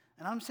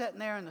 And I'm sitting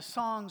there, and the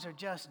songs are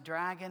just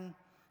dragging,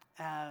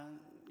 and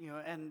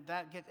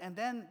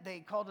then they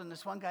called in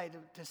this one guy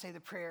to say the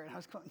prayer, and I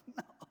was going,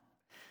 no,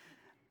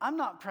 I'm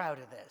not proud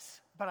of this,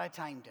 but I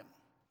timed him,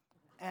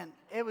 and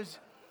it was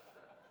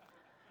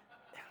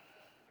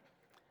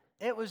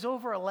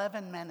over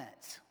 11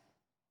 minutes.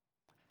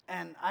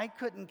 And I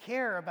couldn't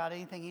care about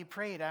anything he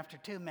prayed after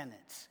 2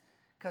 minutes,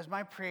 because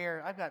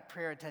I've got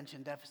prayer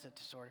attention deficit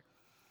disorder.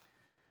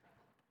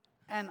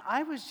 And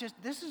I was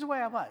this is the way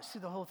I was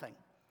through the whole thing,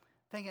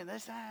 thinking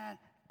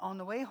on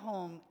the way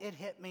home, it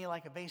hit me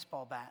like a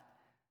baseball bat.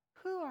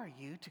 Who are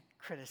you to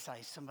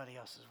criticize somebody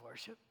else's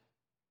worship?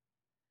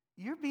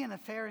 You're being a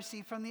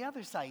Pharisee from the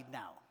other side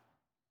now.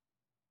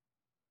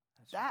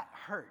 That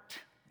hurt.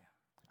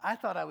 Yeah. I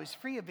thought I was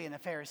free of being a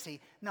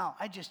Pharisee. No,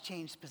 I just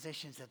changed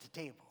positions at the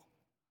table.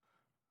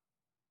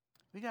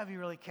 We got to be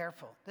really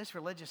careful. This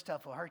religious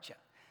stuff will hurt you.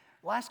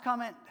 Last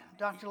comment,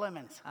 Dr.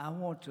 Lemons. I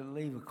want to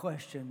leave a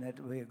question that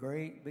will be a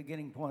great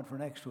beginning point for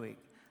next week.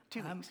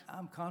 2 weeks.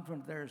 I'm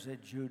confident there's a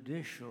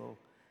judicial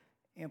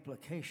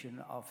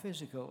implication of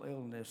physical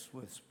illness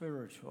with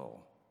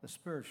the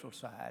spiritual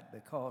side,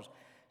 because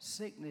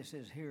sickness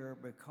is here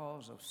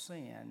because of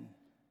sin,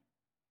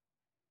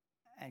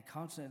 and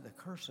constantly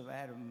the curse of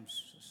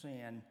Adam's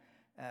sin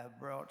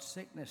brought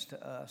sickness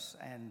to us,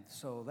 and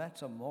so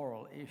that's a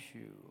moral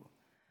issue.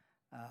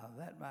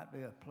 That might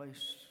be a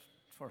place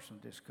for some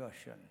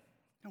discussion.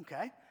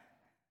 Okay.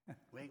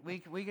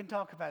 We can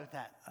talk about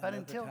that. But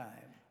until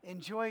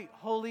enjoy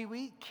Holy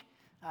Week,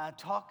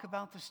 talk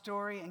about the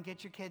story, and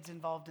get your kids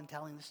involved in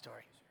telling the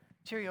story.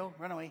 Cheerio,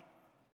 run away.